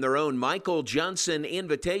field in their own Michael Johnson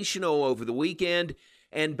Invitational over the weekend.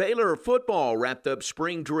 And Baylor football wrapped up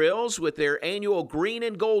spring drills with their annual green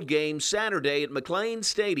and gold game Saturday at McLean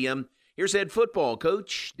Stadium. Here's head football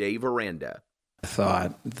coach Dave Aranda. I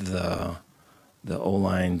thought the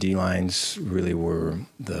O-line, D-lines really were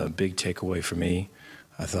the big takeaway for me.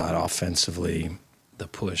 I thought offensively, the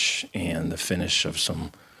push and the finish of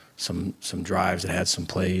some drives that had some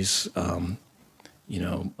plays,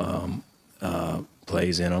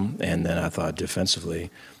 plays in them. And then I thought defensively,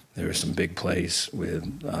 there were some big plays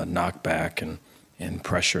with knockback and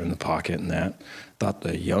pressure in the pocket and that. Thought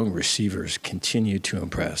the young receivers continued to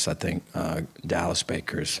impress. I think Dallas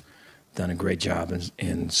Baker's done a great job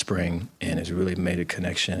in spring and has really made a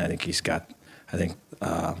connection. I think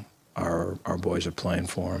our boys are playing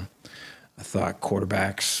for him. I thought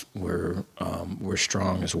quarterbacks were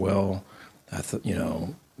strong as well. I thought,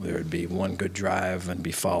 there would be one good drive and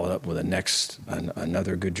be followed up with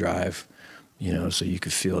another good drive. So you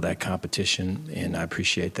could feel that competition, and I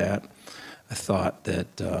appreciate that. I thought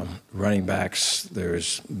that running backs, there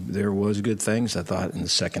was good things. I thought in the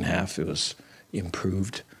second half it was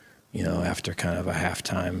improved, after kind of a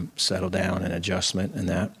halftime settle down and adjustment and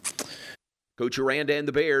that. Coach Aranda and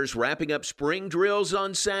the Bears wrapping up spring drills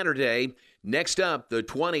on Saturday. Next up, the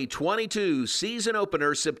 2022 season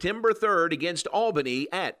opener September 3rd against Albany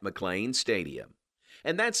at McLean Stadium.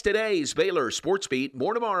 And that's today's Baylor Sports Beat.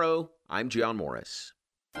 More tomorrow. I'm John Morris.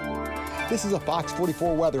 This is a Fox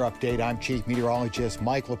 44 weather update. I'm Chief Meteorologist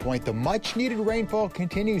Mike LaPointe. The much-needed rainfall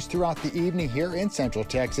continues throughout the evening here in Central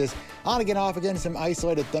Texas. On again, off again, some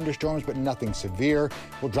isolated thunderstorms, but nothing severe.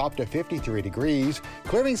 We'll drop to 53 degrees.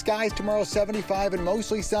 Clearing skies tomorrow, 75 and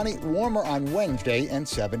mostly sunny. Warmer on Wednesday and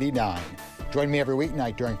 79. Join me every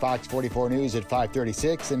weeknight during Fox 44 News at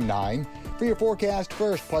 5:36 and 9 for your forecast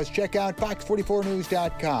first. Plus, check out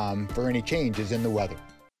fox44news.com for any changes in the weather.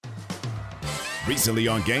 Recently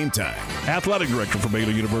on Game Time. Athletic Director for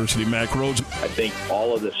Baylor University, Mac Rhodes. I think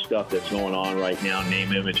all of the stuff that's going on right now,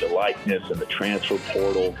 name, image, and likeness, and the transfer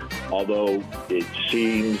portal, although it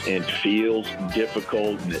seems and feels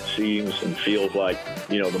difficult, and it seems and feels like,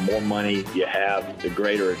 the more money you have, the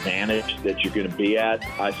greater advantage that you're going to be at,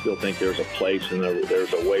 I still think there's a place and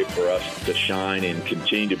there's a way for us to shine and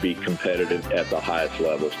continue to be competitive at the highest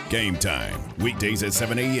levels. Game Time, weekdays at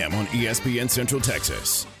 7 a.m. on ESPN Central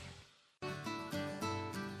Texas.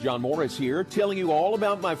 John Morris here, telling you all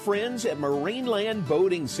about my friends at Marineland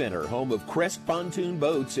Boating Center, home of Crest Pontoon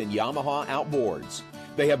Boats and Yamaha Outboards.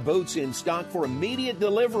 They have boats in stock for immediate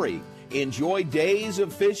delivery. Enjoy days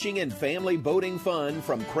of fishing and family boating fun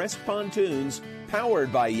from Crest Pontoons,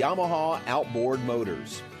 powered by Yamaha Outboard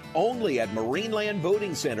Motors. Only at Marineland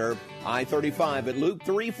Boating Center, I-35 at Loop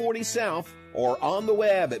 340 South, or on the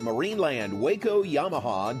web at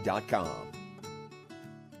marinelandwacoyamaha.com.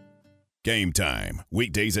 Game Time,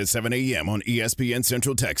 weekdays at 7 a.m. on ESPN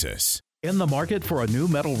Central Texas. In the market for a new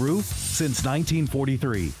metal roof? Since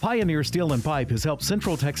 1943, Pioneer Steel and Pipe has helped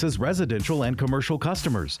Central Texas residential and commercial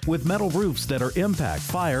customers with metal roofs that are impact,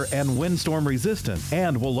 fire, and windstorm resistant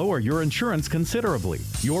and will lower your insurance considerably.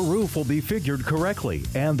 Your roof will be figured correctly,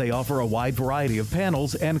 and they offer a wide variety of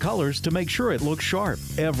panels and colors to make sure it looks sharp.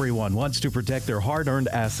 Everyone wants to protect their hard-earned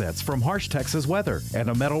assets from harsh Texas weather, and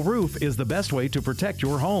a metal roof is the best way to protect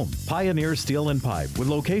your home. Pioneer Steel and Pipe, with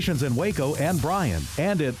locations in Waco and Bryan,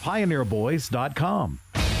 and at pioneerboys.com.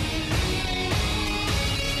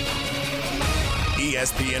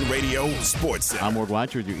 ESPN Radio Sports Center. I'm Ward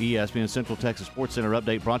White with your ESPN Central Texas Sports Center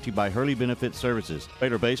update, brought to you by Hurley Benefit Services.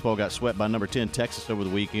 Baylor baseball got swept by number 10 Texas over the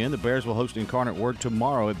weekend. The Bears will host Incarnate Word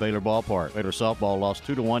tomorrow at Baylor Ballpark. Baylor softball lost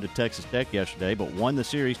 2-1 to Texas Tech yesterday, but won the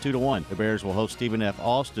series 2-1. The Bears will host Stephen F.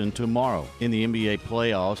 Austin tomorrow. In the NBA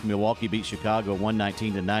playoffs, Milwaukee beat Chicago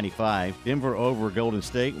 119-95. Denver over Golden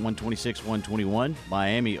State 126-121.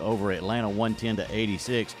 Miami over Atlanta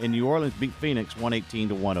 110-86. And New Orleans beat Phoenix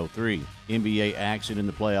 118-103. NBA action in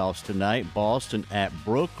the playoffs tonight. Boston at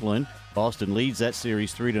Brooklyn. Boston leads that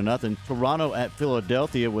series 3-0. Toronto at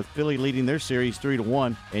Philadelphia, with Philly leading their series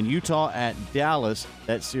 3-1. And Utah at Dallas,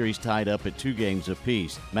 that series tied up at 2 games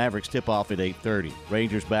apiece. Mavericks tip off at 8:30.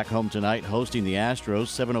 Rangers back home tonight hosting the Astros,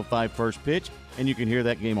 7:05 first pitch. And you can hear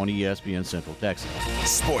that game on ESPN Central Texas.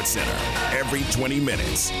 Sports Center, every 20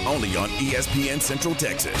 minutes, only on ESPN Central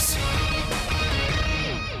Texas.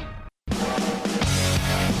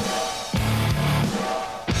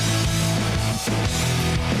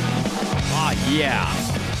 Yeah.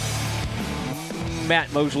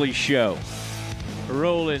 Matt Mosley Show.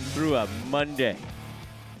 Rolling through a Monday.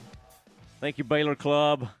 Thank you, Baylor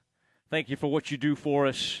Club. Thank you for what you do for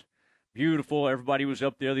us. Beautiful. Everybody was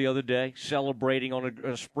up there the other day celebrating on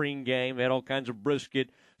a spring game. They had all kinds of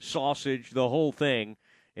brisket, sausage, the whole thing.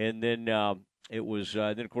 And then it was,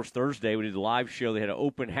 then of course, Thursday we did a live show. They had an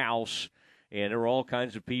open house, and there were all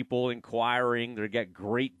kinds of people inquiring. They got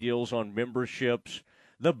great deals on memberships.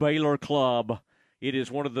 The Baylor Club. It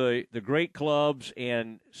is one of the great clubs,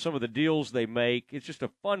 and some of the deals they make. It's just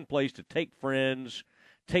a fun place to take friends,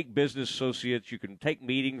 take business associates. You can take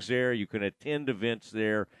meetings there. You can attend events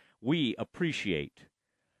there. We appreciate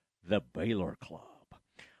the Baylor Club.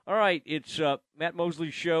 All right, it's Matt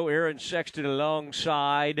Mosley Show, Aaron Sexton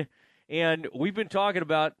alongside, and we've been talking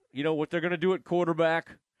about, what they're going to do at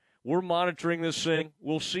quarterback. We're monitoring this thing.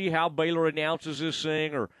 We'll see how Baylor announces this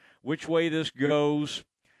thing or which way this goes.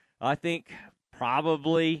 I think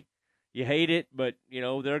probably you hate it, but,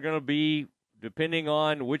 they're going to be, depending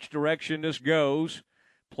on which direction this goes,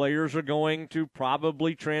 players are going to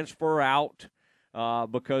probably transfer out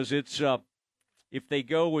because it's if they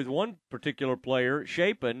go with one particular player,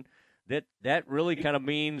 Shapen, that really kind of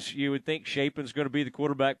means you would think Shapen's going to be the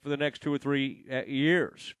quarterback for the next 2 or 3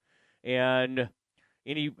 years. And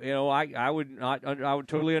I would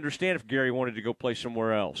totally understand if Gary wanted to go play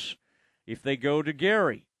somewhere else. If they go to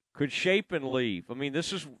Gary, could Shapen leave? I mean,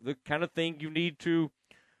 this is the kind of thing you need to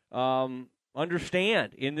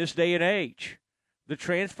understand in this day and age, the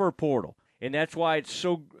transfer portal. And that's why it's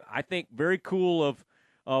so, I think, very cool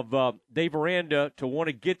of Dave Aranda to want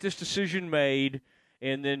to get this decision made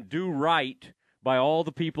and then do right by all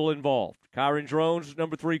the people involved. Kyron Drones,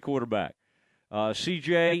 number 3 quarterback.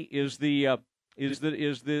 CJ is the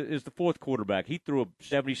 4th quarterback. He threw a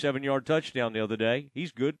 77-yard touchdown the other day.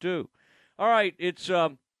 He's good too. All right, it's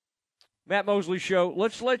Matt Mosley Show.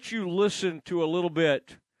 Let's let you listen to a little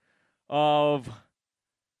bit of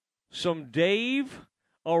some Dave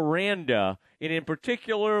Aranda, and in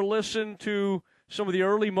particular, listen to some of the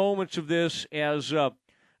early moments of this as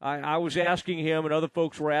I was asking him and other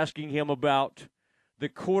folks were asking him about the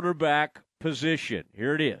quarterback position.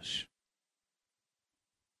 Here it is.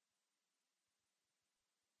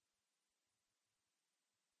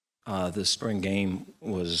 The spring game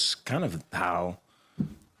was kind of how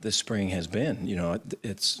this spring has been. You know,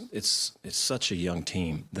 it's such a young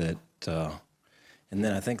team that, and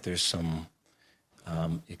then I think there's some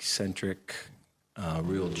eccentric,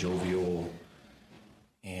 real jovial,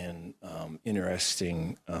 and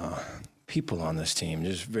interesting people on this team,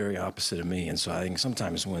 just very opposite of me. And so I think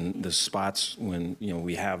sometimes when the spots, when, you know,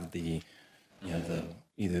 we have the, you know,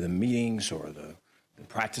 either the meetings or the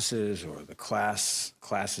practices or the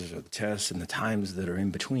classes or the tests and the times that are in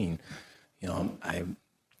between, you know,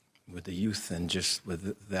 with the youth and just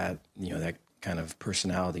with that, you know, that kind of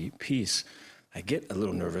personality piece, I get a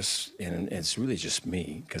little nervous, and it's really just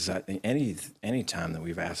me, because any time that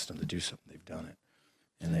we've asked them to do something, they've done it,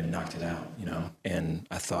 and they've knocked it out, you know. And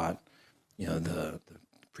I thought, you know, the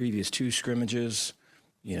previous two scrimmages,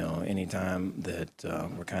 you know, anytime that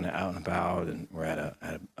we're kind of out and about and we're at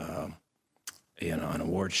you know, an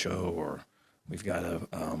award show, or we've got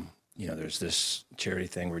you know, there's this charity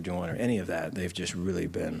thing we're doing, or any of that, they've just really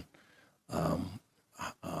been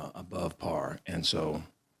above par. And so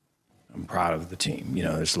I'm proud of the team. You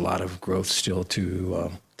know, there's a lot of growth still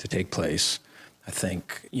to take place, I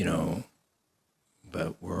think, you know,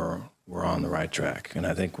 but we're on the right track, and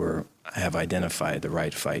I think I have identified the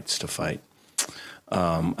right fights to fight.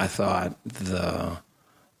 I thought the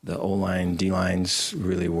O-line, D-lines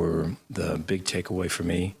really were the big takeaway for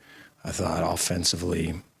me. I thought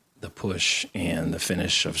offensively, the push and the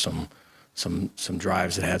finish of some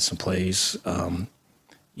drives that had some plays,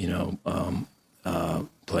 you know,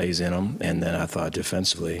 plays in them. And then I thought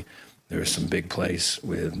defensively, there were some big plays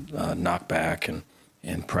with knockback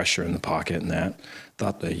and pressure in the pocket, and that.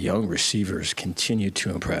 Thought the young receivers continued to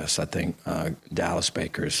impress. I think Dallas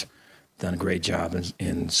Baker's done a great job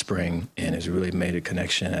in spring and has really made a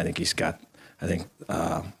connection. I think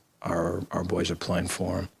our boys are playing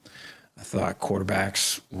for him. I thought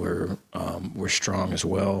quarterbacks were strong as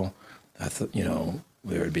well. I thought, you know,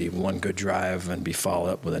 there would be one good drive and be followed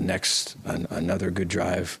up with another good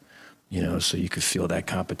drive, you know, so you could feel that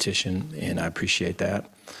competition, and I appreciate that.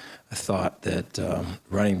 I thought that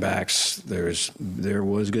running backs, there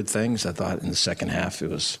was good things. I thought in the second half it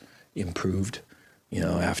was improved, you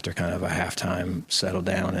know, after kind of a halftime settle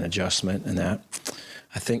down and adjustment and that.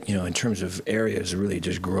 I think, you know, in terms of areas, really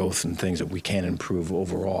just growth and things that we can improve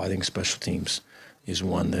overall, I think special teams is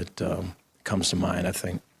one that comes to mind. I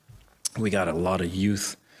think we got a lot of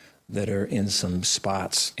youth that are in some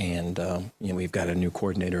spots, and, you know, we've got a new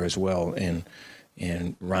coordinator as well, and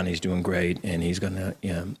Ronnie's doing great, and he's going to,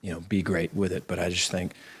 you know, be great with it. But I just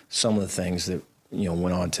think some of the things that, you know,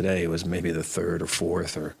 went on today was maybe the third or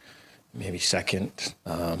fourth or maybe second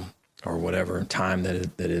or whatever time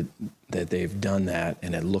that they've done that,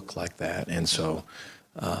 and it looked like that. And so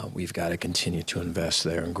we've got to continue to invest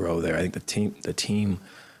there and grow there. I think the team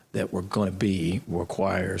that we're going to be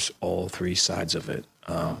requires all three sides of it.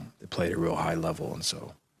 They play at a real high level, and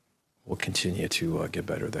so we'll continue to get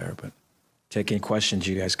better there. But take any questions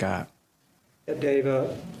you guys got. Yeah, Dave,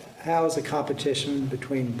 how has the competition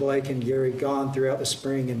between Blake and Gary gone throughout the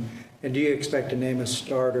spring, and do you expect to name a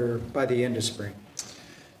starter by the end of spring?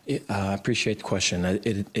 I appreciate the question.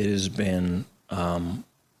 It has been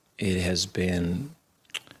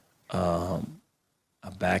a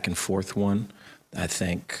back and forth one. I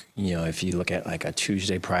think, you know, if you look at like a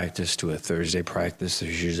Tuesday practice to a Thursday practice,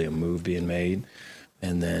 there's usually a move being made,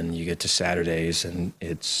 and then you get to Saturdays and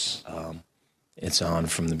it's on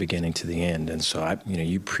from the beginning to the end. And so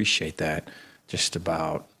you appreciate that just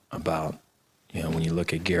about, you know, when you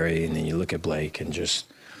look at Gary and then you look at Blake and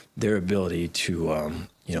just their ability to,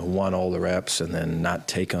 you know, want all the reps and then not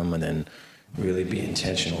take them and then really be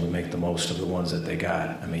intentional to make the most of the ones that they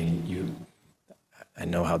got. I mean, I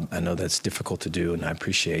know that's difficult to do, and I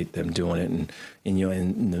appreciate them doing it. And you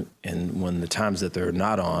know, and when the times that they're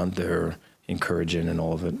not on, they're encouraging and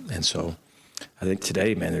all of it. And so I think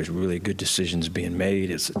today, man, there's really good decisions being made.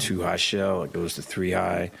 It's a 2-high shell. It goes to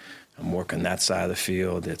 3-high. I'm working that side of the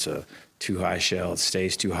field. It's a 2-high shell. It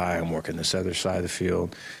stays 2-high. I'm working this other side of the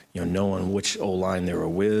field. You know, knowing which O-line they were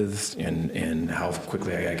with and how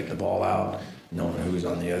quickly I got to get the ball out, knowing who's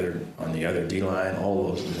on the other D-line, all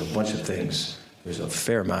those. There's a bunch of things. There's a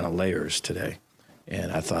fair amount of layers today.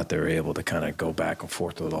 And I thought they were able to kind of go back and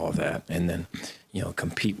forth with all of that and then, you know,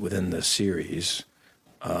 compete within the series,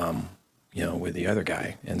 you know, with the other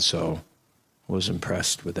guy. And so was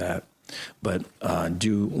impressed with that. But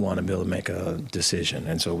do want to be able to make a decision.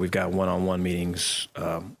 And so we've got one-on-one meetings.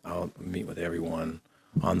 I'll meet with everyone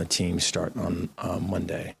on the team starting on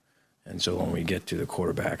Monday. And so when we get to the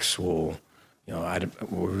quarterbacks, we'll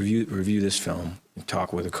we'll review this film and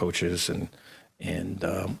talk with the coaches and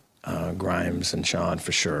Grimes and Sean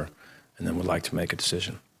for sure, and then we'd like to make a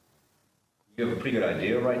decision. You have a pretty good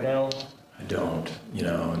idea right now? I don't,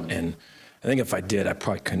 and I think if I did, I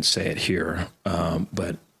probably couldn't say it here.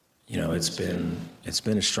 But it's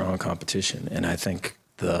been a strong competition, and I think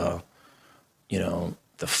the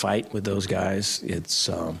fight with those guys,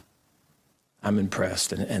 I'm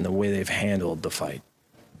impressed, and the way they've handled the fight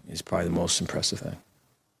is probably the most impressive thing.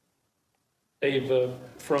 Dave,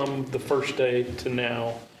 from the first day to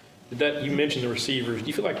now, you mentioned the receivers. Do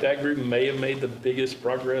you feel like that group may have made the biggest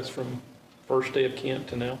progress from first day of camp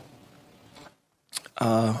to now?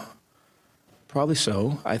 Probably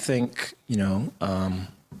so. I think,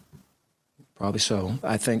 probably so.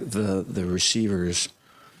 I think the receivers,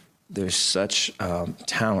 there's such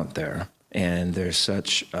talent there, and there's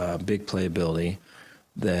such big playability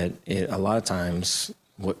that a lot of times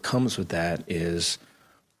what comes with that is,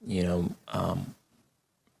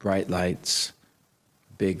 bright lights,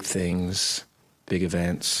 big things, big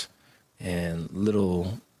events, and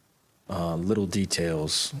little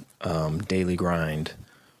details, daily grind,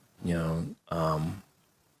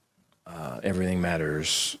 everything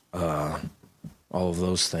matters. All of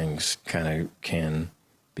those things kind of can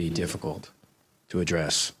be difficult to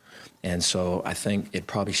address. And so I think it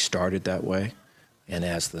probably started that way. And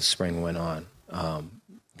as the spring went on,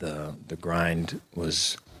 the grind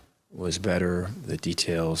was better, the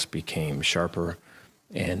details became sharper.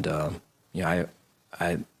 And,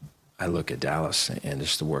 I look at Dallas and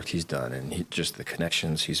just the work he's done and just the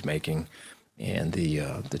connections he's making and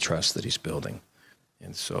the trust that he's building.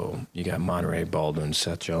 And so you got Monterey, Baldwin,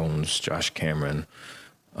 Seth Jones, Josh Cameron,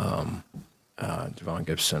 Devon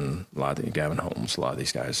Gibson, Gavin Holmes. A lot of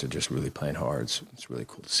these guys are just really playing hard. So it's really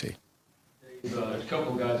cool to see. There's a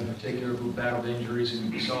couple of guys in particular who battled injuries,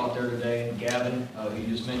 and we saw it there today. And Gavin, you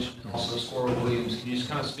just mentioned, and also Squirrel Williams. Can you just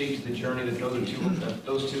kind of speak to the journey that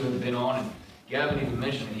those two have been on? And Gavin even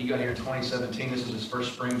mentioned that he got here in 2017. This was his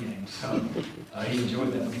first spring game, so he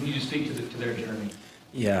enjoyed that. But can you just speak to their journey?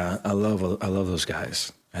 Yeah, I love those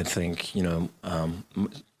guys. I think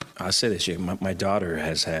I'll say this: my daughter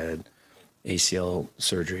has had ACL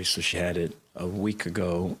surgery, so she had it a week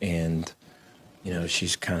ago, and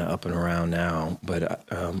she's kind of up and around now, but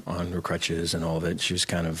on her crutches and all of it. She was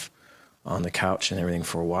kind of on the couch and everything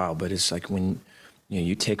for a while, but it's like when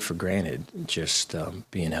you take for granted just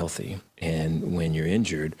being healthy, and when you're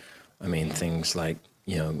injured, I mean things like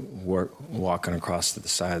walking across to the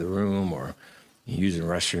side of the room or using the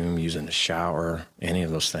restroom, using the shower, any of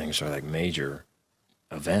those things are like major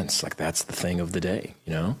events. Like that's the thing of the day,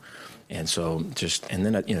 and so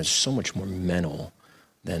then it's so much more mental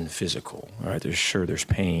than physical. All right, there's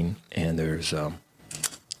pain and there's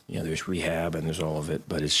there's rehab and there's all of it,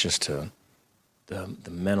 but it's just the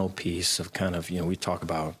mental piece of kind of we talk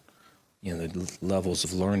about the levels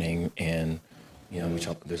of learning, and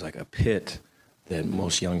there's like a pit that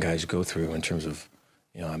most young guys go through in terms of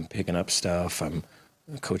I'm picking up stuff,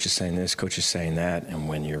 coach is saying this, coach is saying that, and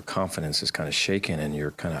when your confidence is kind of shaken and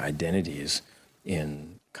your kind of identity is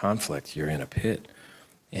in conflict, you're in a pit.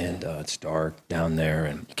 And it's dark down there,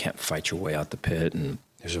 and you can't fight your way out the pit, and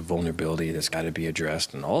there's a vulnerability that's got to be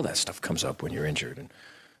addressed, and all that stuff comes up when you're injured. And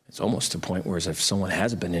it's almost to the point where if someone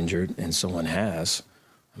hasn't been injured and someone has,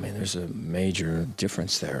 I mean, there's a major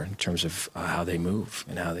difference there in terms of how they move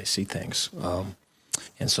and how they see things.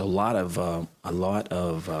 And so a lot of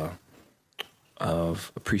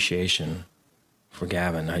appreciation for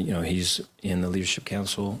Gavin. He's in the leadership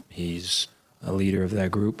council. He's a leader of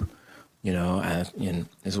that group. And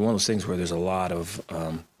it's one of those things where there's a lot of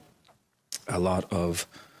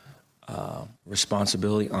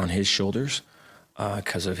responsibility on his shoulders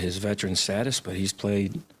because of his veteran status, but he's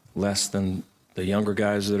played less than the younger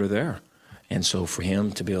guys that are there. And so for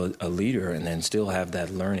him to be a leader and then still have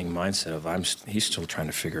that learning mindset of he's still trying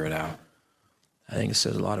to figure it out, I think it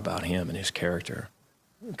says a lot about him and his character,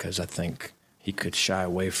 because I think he could shy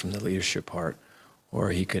away from the leadership part or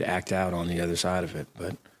he could act out on the other side of it.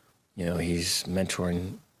 But he's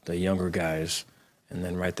mentoring the younger guys and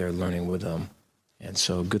then right there learning with them. And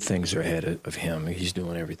so good things are ahead of him. He's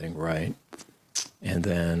doing everything right. And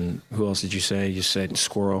then who else did you say? You said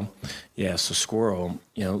Squirrel. Yeah, so Squirrel,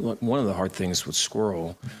 one of the hard things with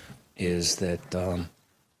Squirrel is that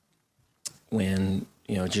when,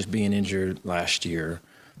 just being injured last year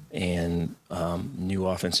and new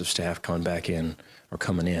offensive staff coming in,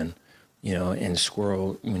 and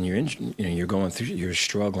Squirrel, when you're injured, you're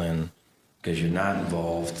struggling because you're not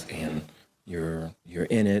involved and you're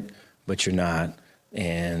in it, but you're not.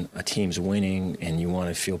 and a team's winning and you want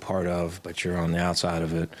to feel part of, but you're on the outside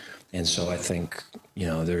of it. And so I think,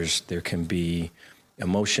 there can be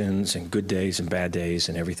emotions and good days and bad days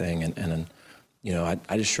and everything. And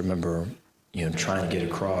I just remember, trying to get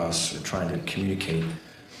across or trying to communicate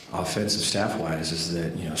offensive staff-wise is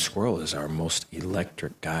that, Squirrel is our most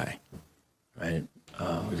electric guy, right?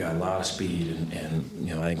 We've got a lot of speed,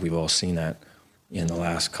 and I think we've all seen that in the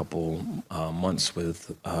last couple months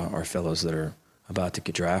with our fellows that are about to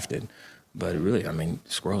get drafted. But really,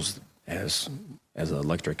 Squirrel's as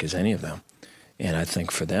electric as any of them. And I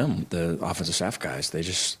think for them, the offensive staff guys,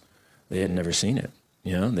 they had never seen it.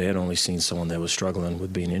 They had only seen someone that was struggling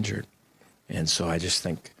with being injured. And so I just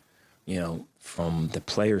think, from the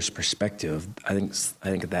player's perspective, I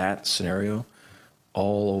think that scenario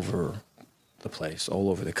all over the place, all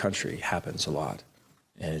over the country happens a lot.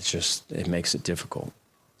 And it makes it difficult.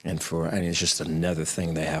 And it's just another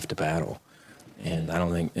thing they have to battle. And I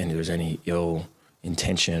don't think there's any ill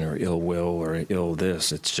intention or ill will or ill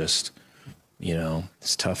this. It's just,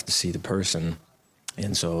 it's tough to see the person.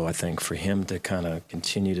 And so I think for him to kind of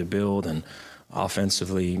continue to build and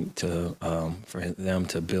offensively for them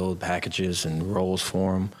to build packages and roles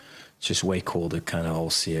for him, it's just way cool to kind of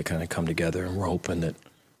all see it kind of come together. And we're hoping that,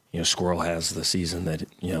 Squirrel has the season that,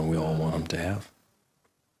 we all want him to have.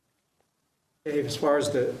 Dave, as far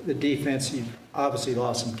as the defense, you've obviously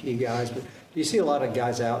lost some key guys, but do you see a lot of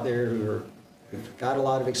guys out there who've got a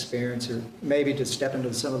lot of experience or maybe to step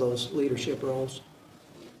into some of those leadership roles?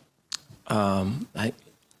 I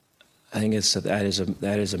think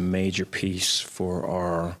that is a major piece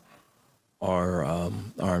for our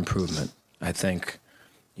improvement. I think,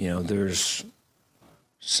 there's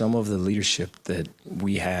some of the leadership that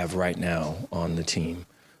we have right now on the team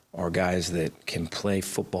are guys that can play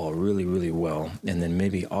football really, really well, and then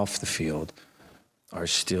maybe off the field are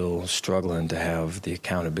still struggling to have the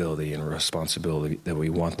accountability and responsibility that we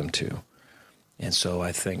want them to. And so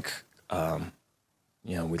I think,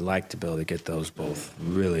 we'd like to be able to get those both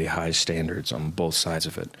really high standards on both sides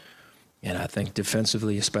of it. And I think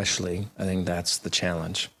defensively especially, I think that's the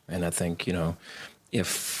challenge. And I think,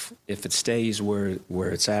 if it stays where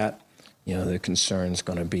it's at, the concern's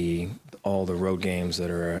going to be all the road games that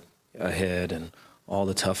are ahead and all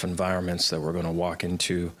the tough environments that we're going to walk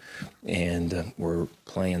into, and we're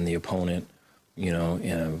playing the opponent,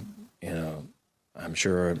 I'm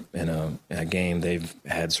sure in a game they've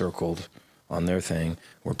had circled on their thing.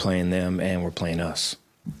 We're playing them and we're playing us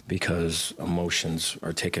because emotions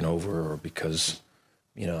are taking over or because,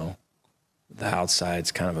 the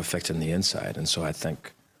outside's kind of affecting the inside. And so I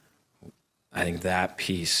think that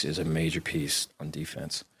piece is a major piece on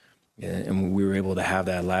defense. And we were able to have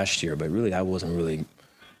that last year, but really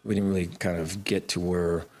we didn't really kind of get to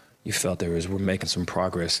where you felt we're making some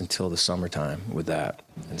progress until the summertime with that.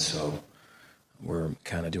 And so we're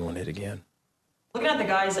kind of doing it again. Looking at the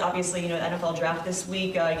guys, obviously, NFL draft this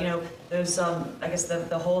week, those, I guess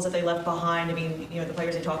the holes that they left behind. The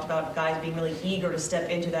players they talked about, guys being really eager to step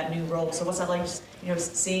into that new role. So what's that like,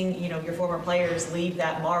 seeing, your former players leave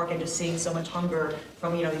that mark and just seeing so much hunger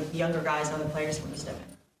from, younger guys and other players who want to step in?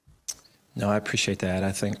 No, I appreciate that.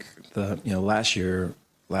 I think last year's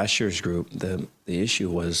group, the issue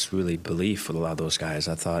was really belief with a lot of those guys.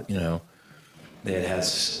 I thought, they had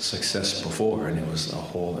success before and it was a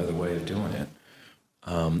whole other way of doing it.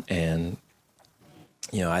 I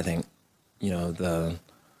think, the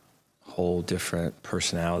whole different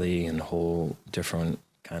personality and whole different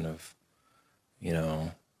kind of,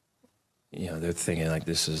 they're thinking like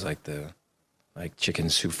this is like chicken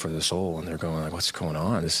soup for the soul. And they're going like, what's going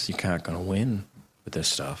on? You're not going to win with this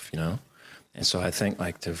stuff, And so I think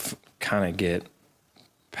to kind of get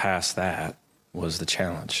past that was the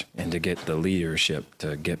challenge, and to get the leadership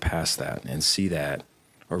to get past that and see that,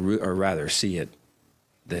 or rather see it,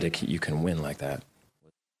 that you can win like that.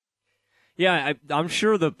 Yeah, I'm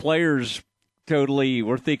sure the players totally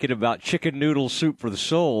were thinking about chicken noodle soup for the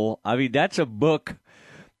soul. That's a book,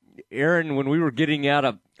 Aaron, when we were getting out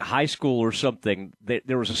of high school or something,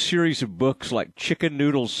 there was a series of books like Chicken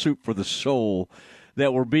Noodle Soup for the Soul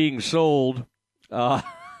that were being sold.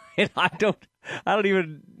 And I don't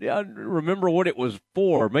even remember what it was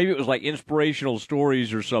for. Maybe it was like inspirational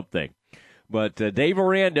stories or something. But Dave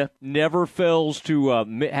Aranda never fails to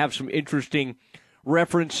have some interesting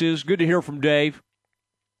references. Good to hear from Dave.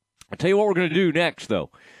 I'll tell you what we're going to do next, though.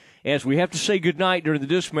 As we have to say goodnight during the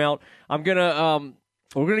dismount, we're going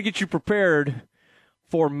to get you prepared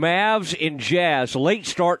for Mavs and Jazz. A late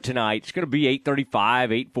start tonight. It's going to be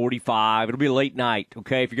 8:35, 8:45. It'll be a late night,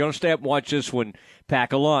 okay? If you're going to stay up and watch this one,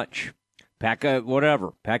 pack a lunch. Pack a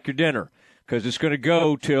whatever. Pack your dinner, because it's going to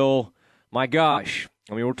go till My gosh.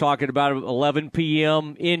 I mean, we're talking about an 11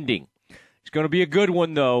 p.m. ending. It's going to be a good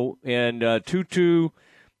one, though. And 2-2,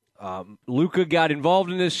 Luka got involved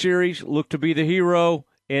in this series, looked to be the hero,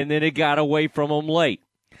 and then it got away from him late.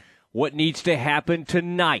 What needs to happen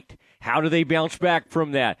tonight? How do they bounce back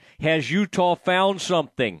from that? Has Utah found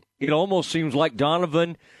something? It almost seems like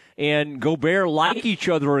Donovan and Gobert like each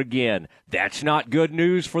other again. That's not good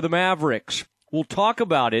news for the Mavericks. We'll talk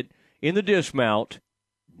about it in the dismount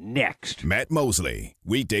next. Matt Mosley,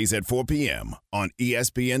 weekdays at 4 p.m. on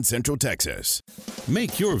ESPN Central Texas.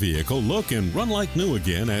 Make your vehicle look and run like new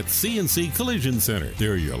again at CNC Collision Center.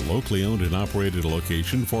 They're your locally owned and operated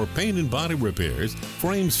location for paint and body repairs,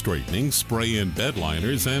 frame straightening, spray and bed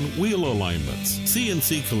liners, and wheel alignments.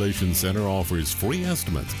 CNC Collision Center offers free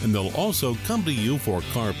estimates, and they'll also come to you for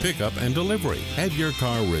car pickup and delivery. Have your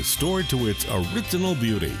car restored to its original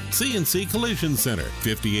beauty. CNC Collision Center,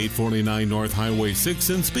 5849 North Highway 6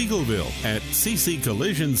 in Spiegelville, at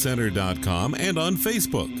cccollisioncenter.com and on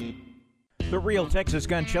Facebook. The Real Texas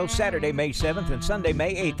Gun Show, Saturday, May 7th and Sunday,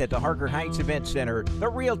 May 8th at the Harker Heights Event Center. The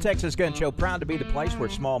Real Texas Gun Show, proud to be the place where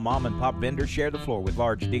small mom-and-pop vendors share the floor with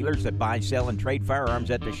large dealers that buy, sell, and trade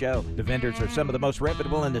firearms at the show. The vendors are some of the most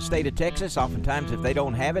reputable in the state of Texas. Oftentimes, if they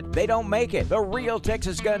don't have it, they don't make it. The Real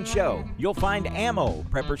Texas Gun Show. You'll find ammo,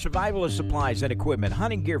 prepper survivalist supplies and equipment,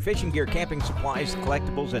 hunting gear, fishing gear, camping supplies,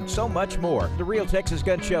 collectibles, and so much more. The Real Texas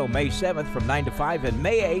Gun Show, May 7th from 9 to 5 and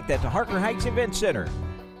May 8th at the Harker Heights Event Center.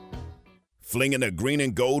 Flinging the green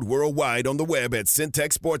and gold worldwide on the web at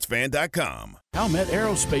CentexSportsFan.com. Howmet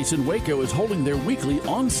Aerospace in Waco is holding their weekly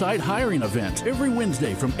on-site hiring event every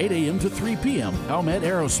Wednesday from 8 a.m. to 3 p.m. Howmet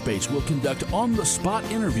Aerospace will conduct on-the-spot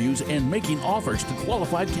interviews and making offers to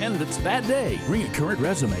qualified candidates that day. Bring a current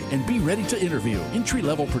resume and be ready to interview.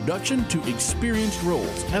 Entry-level production to experienced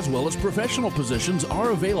roles, as well as professional positions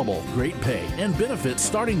are available. Great pay and benefits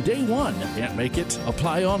starting day one. Can't make it?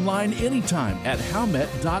 Apply online anytime at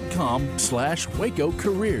howmet.com/Waco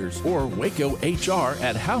Careers or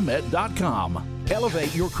WacoHR@howmet.com.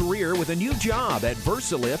 Elevate your career with a new job at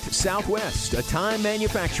VersaLift Southwest, a time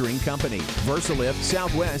manufacturing company. VersaLift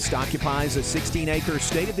Southwest occupies a 16-acre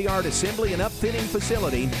state-of-the-art assembly and upfitting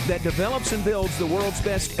facility that develops and builds the world's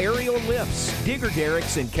best aerial lifts, digger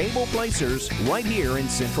derricks, and cable placers right here in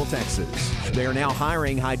Central Texas. They are now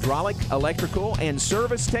hiring hydraulic, electrical, and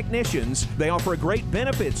service technicians. They offer a great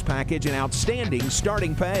benefits package and outstanding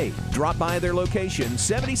starting pay. Drop by their location,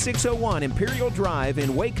 7601 Imperial Drive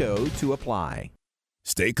in Waco, to apply.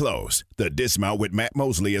 Stay close. The Dismount with Matt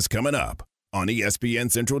Mosley is coming up on ESPN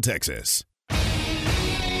Central Texas.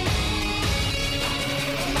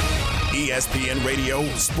 ESPN Radio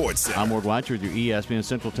Sports Center. I'm Ward White with your ESPN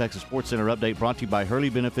Central Texas Sports Center update brought to you by Hurley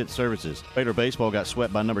Benefit Services. Baylor baseball got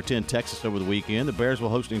swept by number 10 Texas over the weekend. The Bears will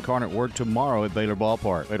host Incarnate Word tomorrow at Baylor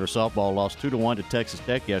Ballpark. Baylor softball lost 2-1 to Texas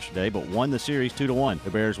Tech yesterday, but won the series 2-1.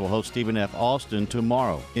 The Bears will host Stephen F. Austin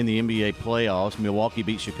tomorrow. In the NBA playoffs, Milwaukee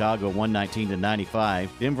beat Chicago 119-95.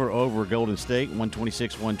 Denver over Golden State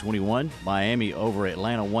 126-121. Miami over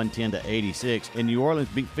Atlanta 110-86. And New Orleans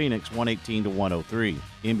beat Phoenix 118-103.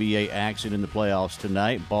 NBA action in the playoffs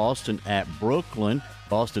tonight. Boston at Brooklyn.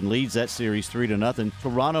 Boston leads that series 3-0.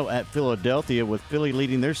 Toronto at Philadelphia, with Philly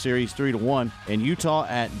leading their series 3-1. And Utah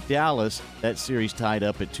at Dallas. That series tied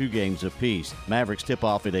up at 2 games apiece. Mavericks tip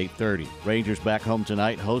off at 8:30. Rangers back home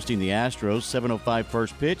tonight hosting the Astros. 7:05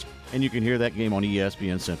 first pitch. And you can hear that game on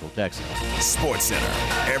ESPN Central Texas. Sports Center,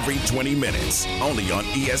 every 20 minutes, only on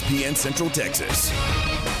ESPN Central Texas.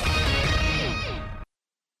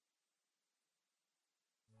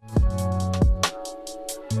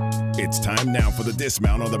 It's time now for the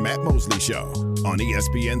Dismount on the Matt Mosley Show on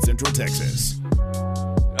ESPN Central Texas.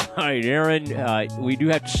 All right, Aaron, we do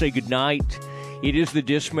have to say goodnight. It is the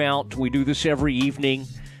Dismount. We do this every evening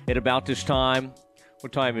at about this time.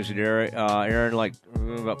 What time is it, Aaron? Aaron, like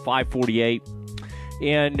about 5:48.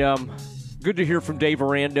 And good to hear from Dave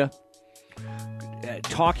Aranda.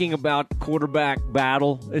 Talking about quarterback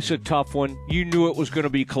battle. It's a tough one. You knew it was going to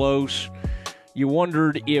be close. You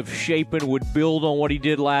wondered if Shapen would build on what he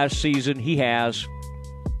did last season. He has.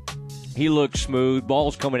 He looks smooth.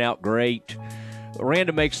 Ball's coming out great.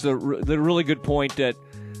 Aranda makes the really good point that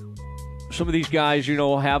some of these guys,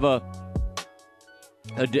 have a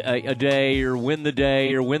day or win the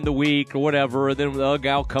day or win the week or whatever, and then the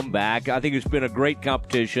guy will come back. I think it's been a great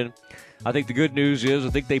competition. I think the good news is I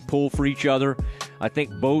think they pull for each other. I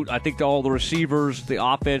think all the receivers, the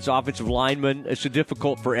offensive linemen, it's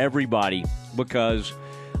difficult for everybody because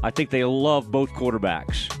I think they love both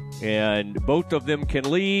quarterbacks. And both of them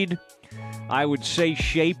can lead. I would say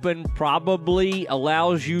Shapen probably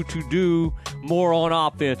allows you to do more on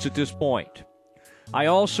offense at this point. I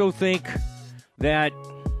also think that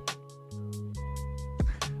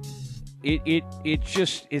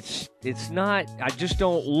it's not. I just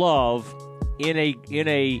don't love in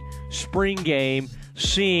a spring game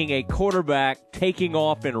seeing a quarterback taking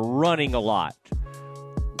off and running a lot.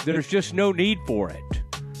 There's just no need for it.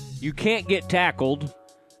 You can't get tackled.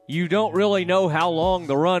 You don't really know how long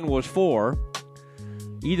the run was for.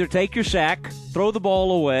 Either take your sack, throw the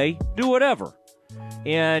ball away, do whatever.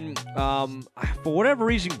 And for whatever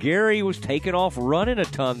reason, Gary was taking off running a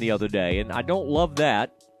ton the other day, and I don't love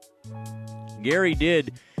that. Gary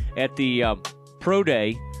did at the pro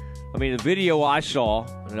day. I mean, the video I saw,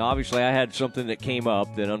 and obviously I had something that came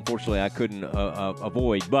up that unfortunately I couldn't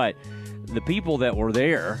avoid, but the people that were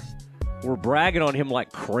there were bragging on him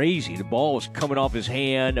like crazy. The ball was coming off his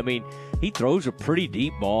hand. I mean, he throws a pretty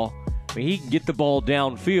deep ball. I mean, he can get the ball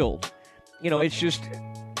downfield. You know, it's just,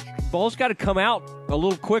 ball's got to come out a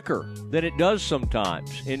little quicker than it does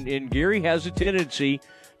sometimes. And Gary has a tendency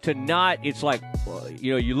to not, it's like,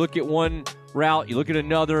 you know, you look at one route, you look at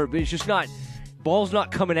another, but it's just not, ball's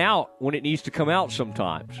not coming out when it needs to come out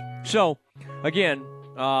sometimes. So, again,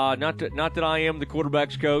 not that I am the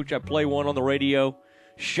quarterback's coach. I play one on the radio.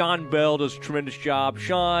 Sean Bell does a tremendous job.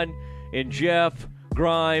 Sean and Jeff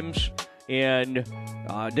Grimes and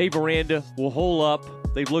Dave Aranda will hole up.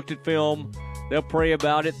 They've looked at film. They'll pray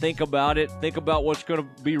about it, think about what's going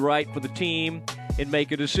to be right for the team, and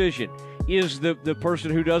make a decision. Is the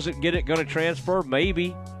person who doesn't get it going to transfer?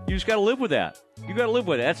 Maybe. You just got to live with that. You got to live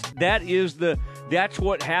with it. That's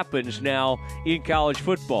what happens now in college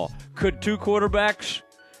football. Could two quarterbacks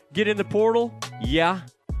get in the portal? Yeah,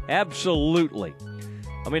 absolutely.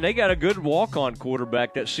 I mean, they got a good walk-on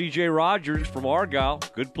quarterback, that C.J. Rogers from Argyle.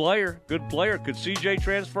 Good player. Could C.J.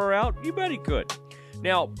 transfer out? You bet he could.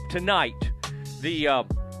 Now, tonight, I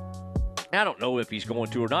don't know if he's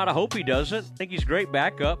going to or not. I hope he doesn't. I think he's a great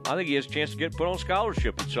backup. I think he has a chance to get put on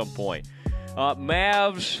scholarship at some point.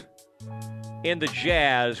 Mavs and the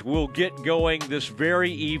Jazz will get going this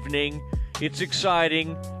very evening. It's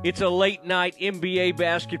exciting. It's a late-night NBA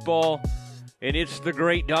basketball, and it's the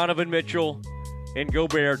great Donovan Mitchell and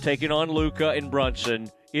Gobert taking on Luka and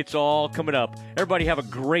Brunson. It's all coming up. Everybody have a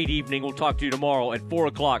great evening. We'll talk to you tomorrow at 4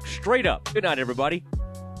 o'clock straight up. Good night, everybody.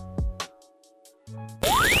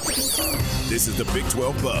 This is the Big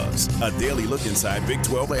 12 Buzz, a daily look inside Big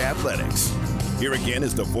 12 athletics. Here again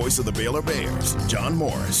is the voice of the Baylor Bears, John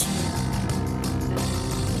Morris.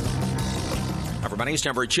 Everybody, it's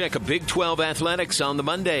time for a check of Big 12 athletics on the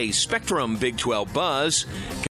Monday Spectrum Big 12 Buzz.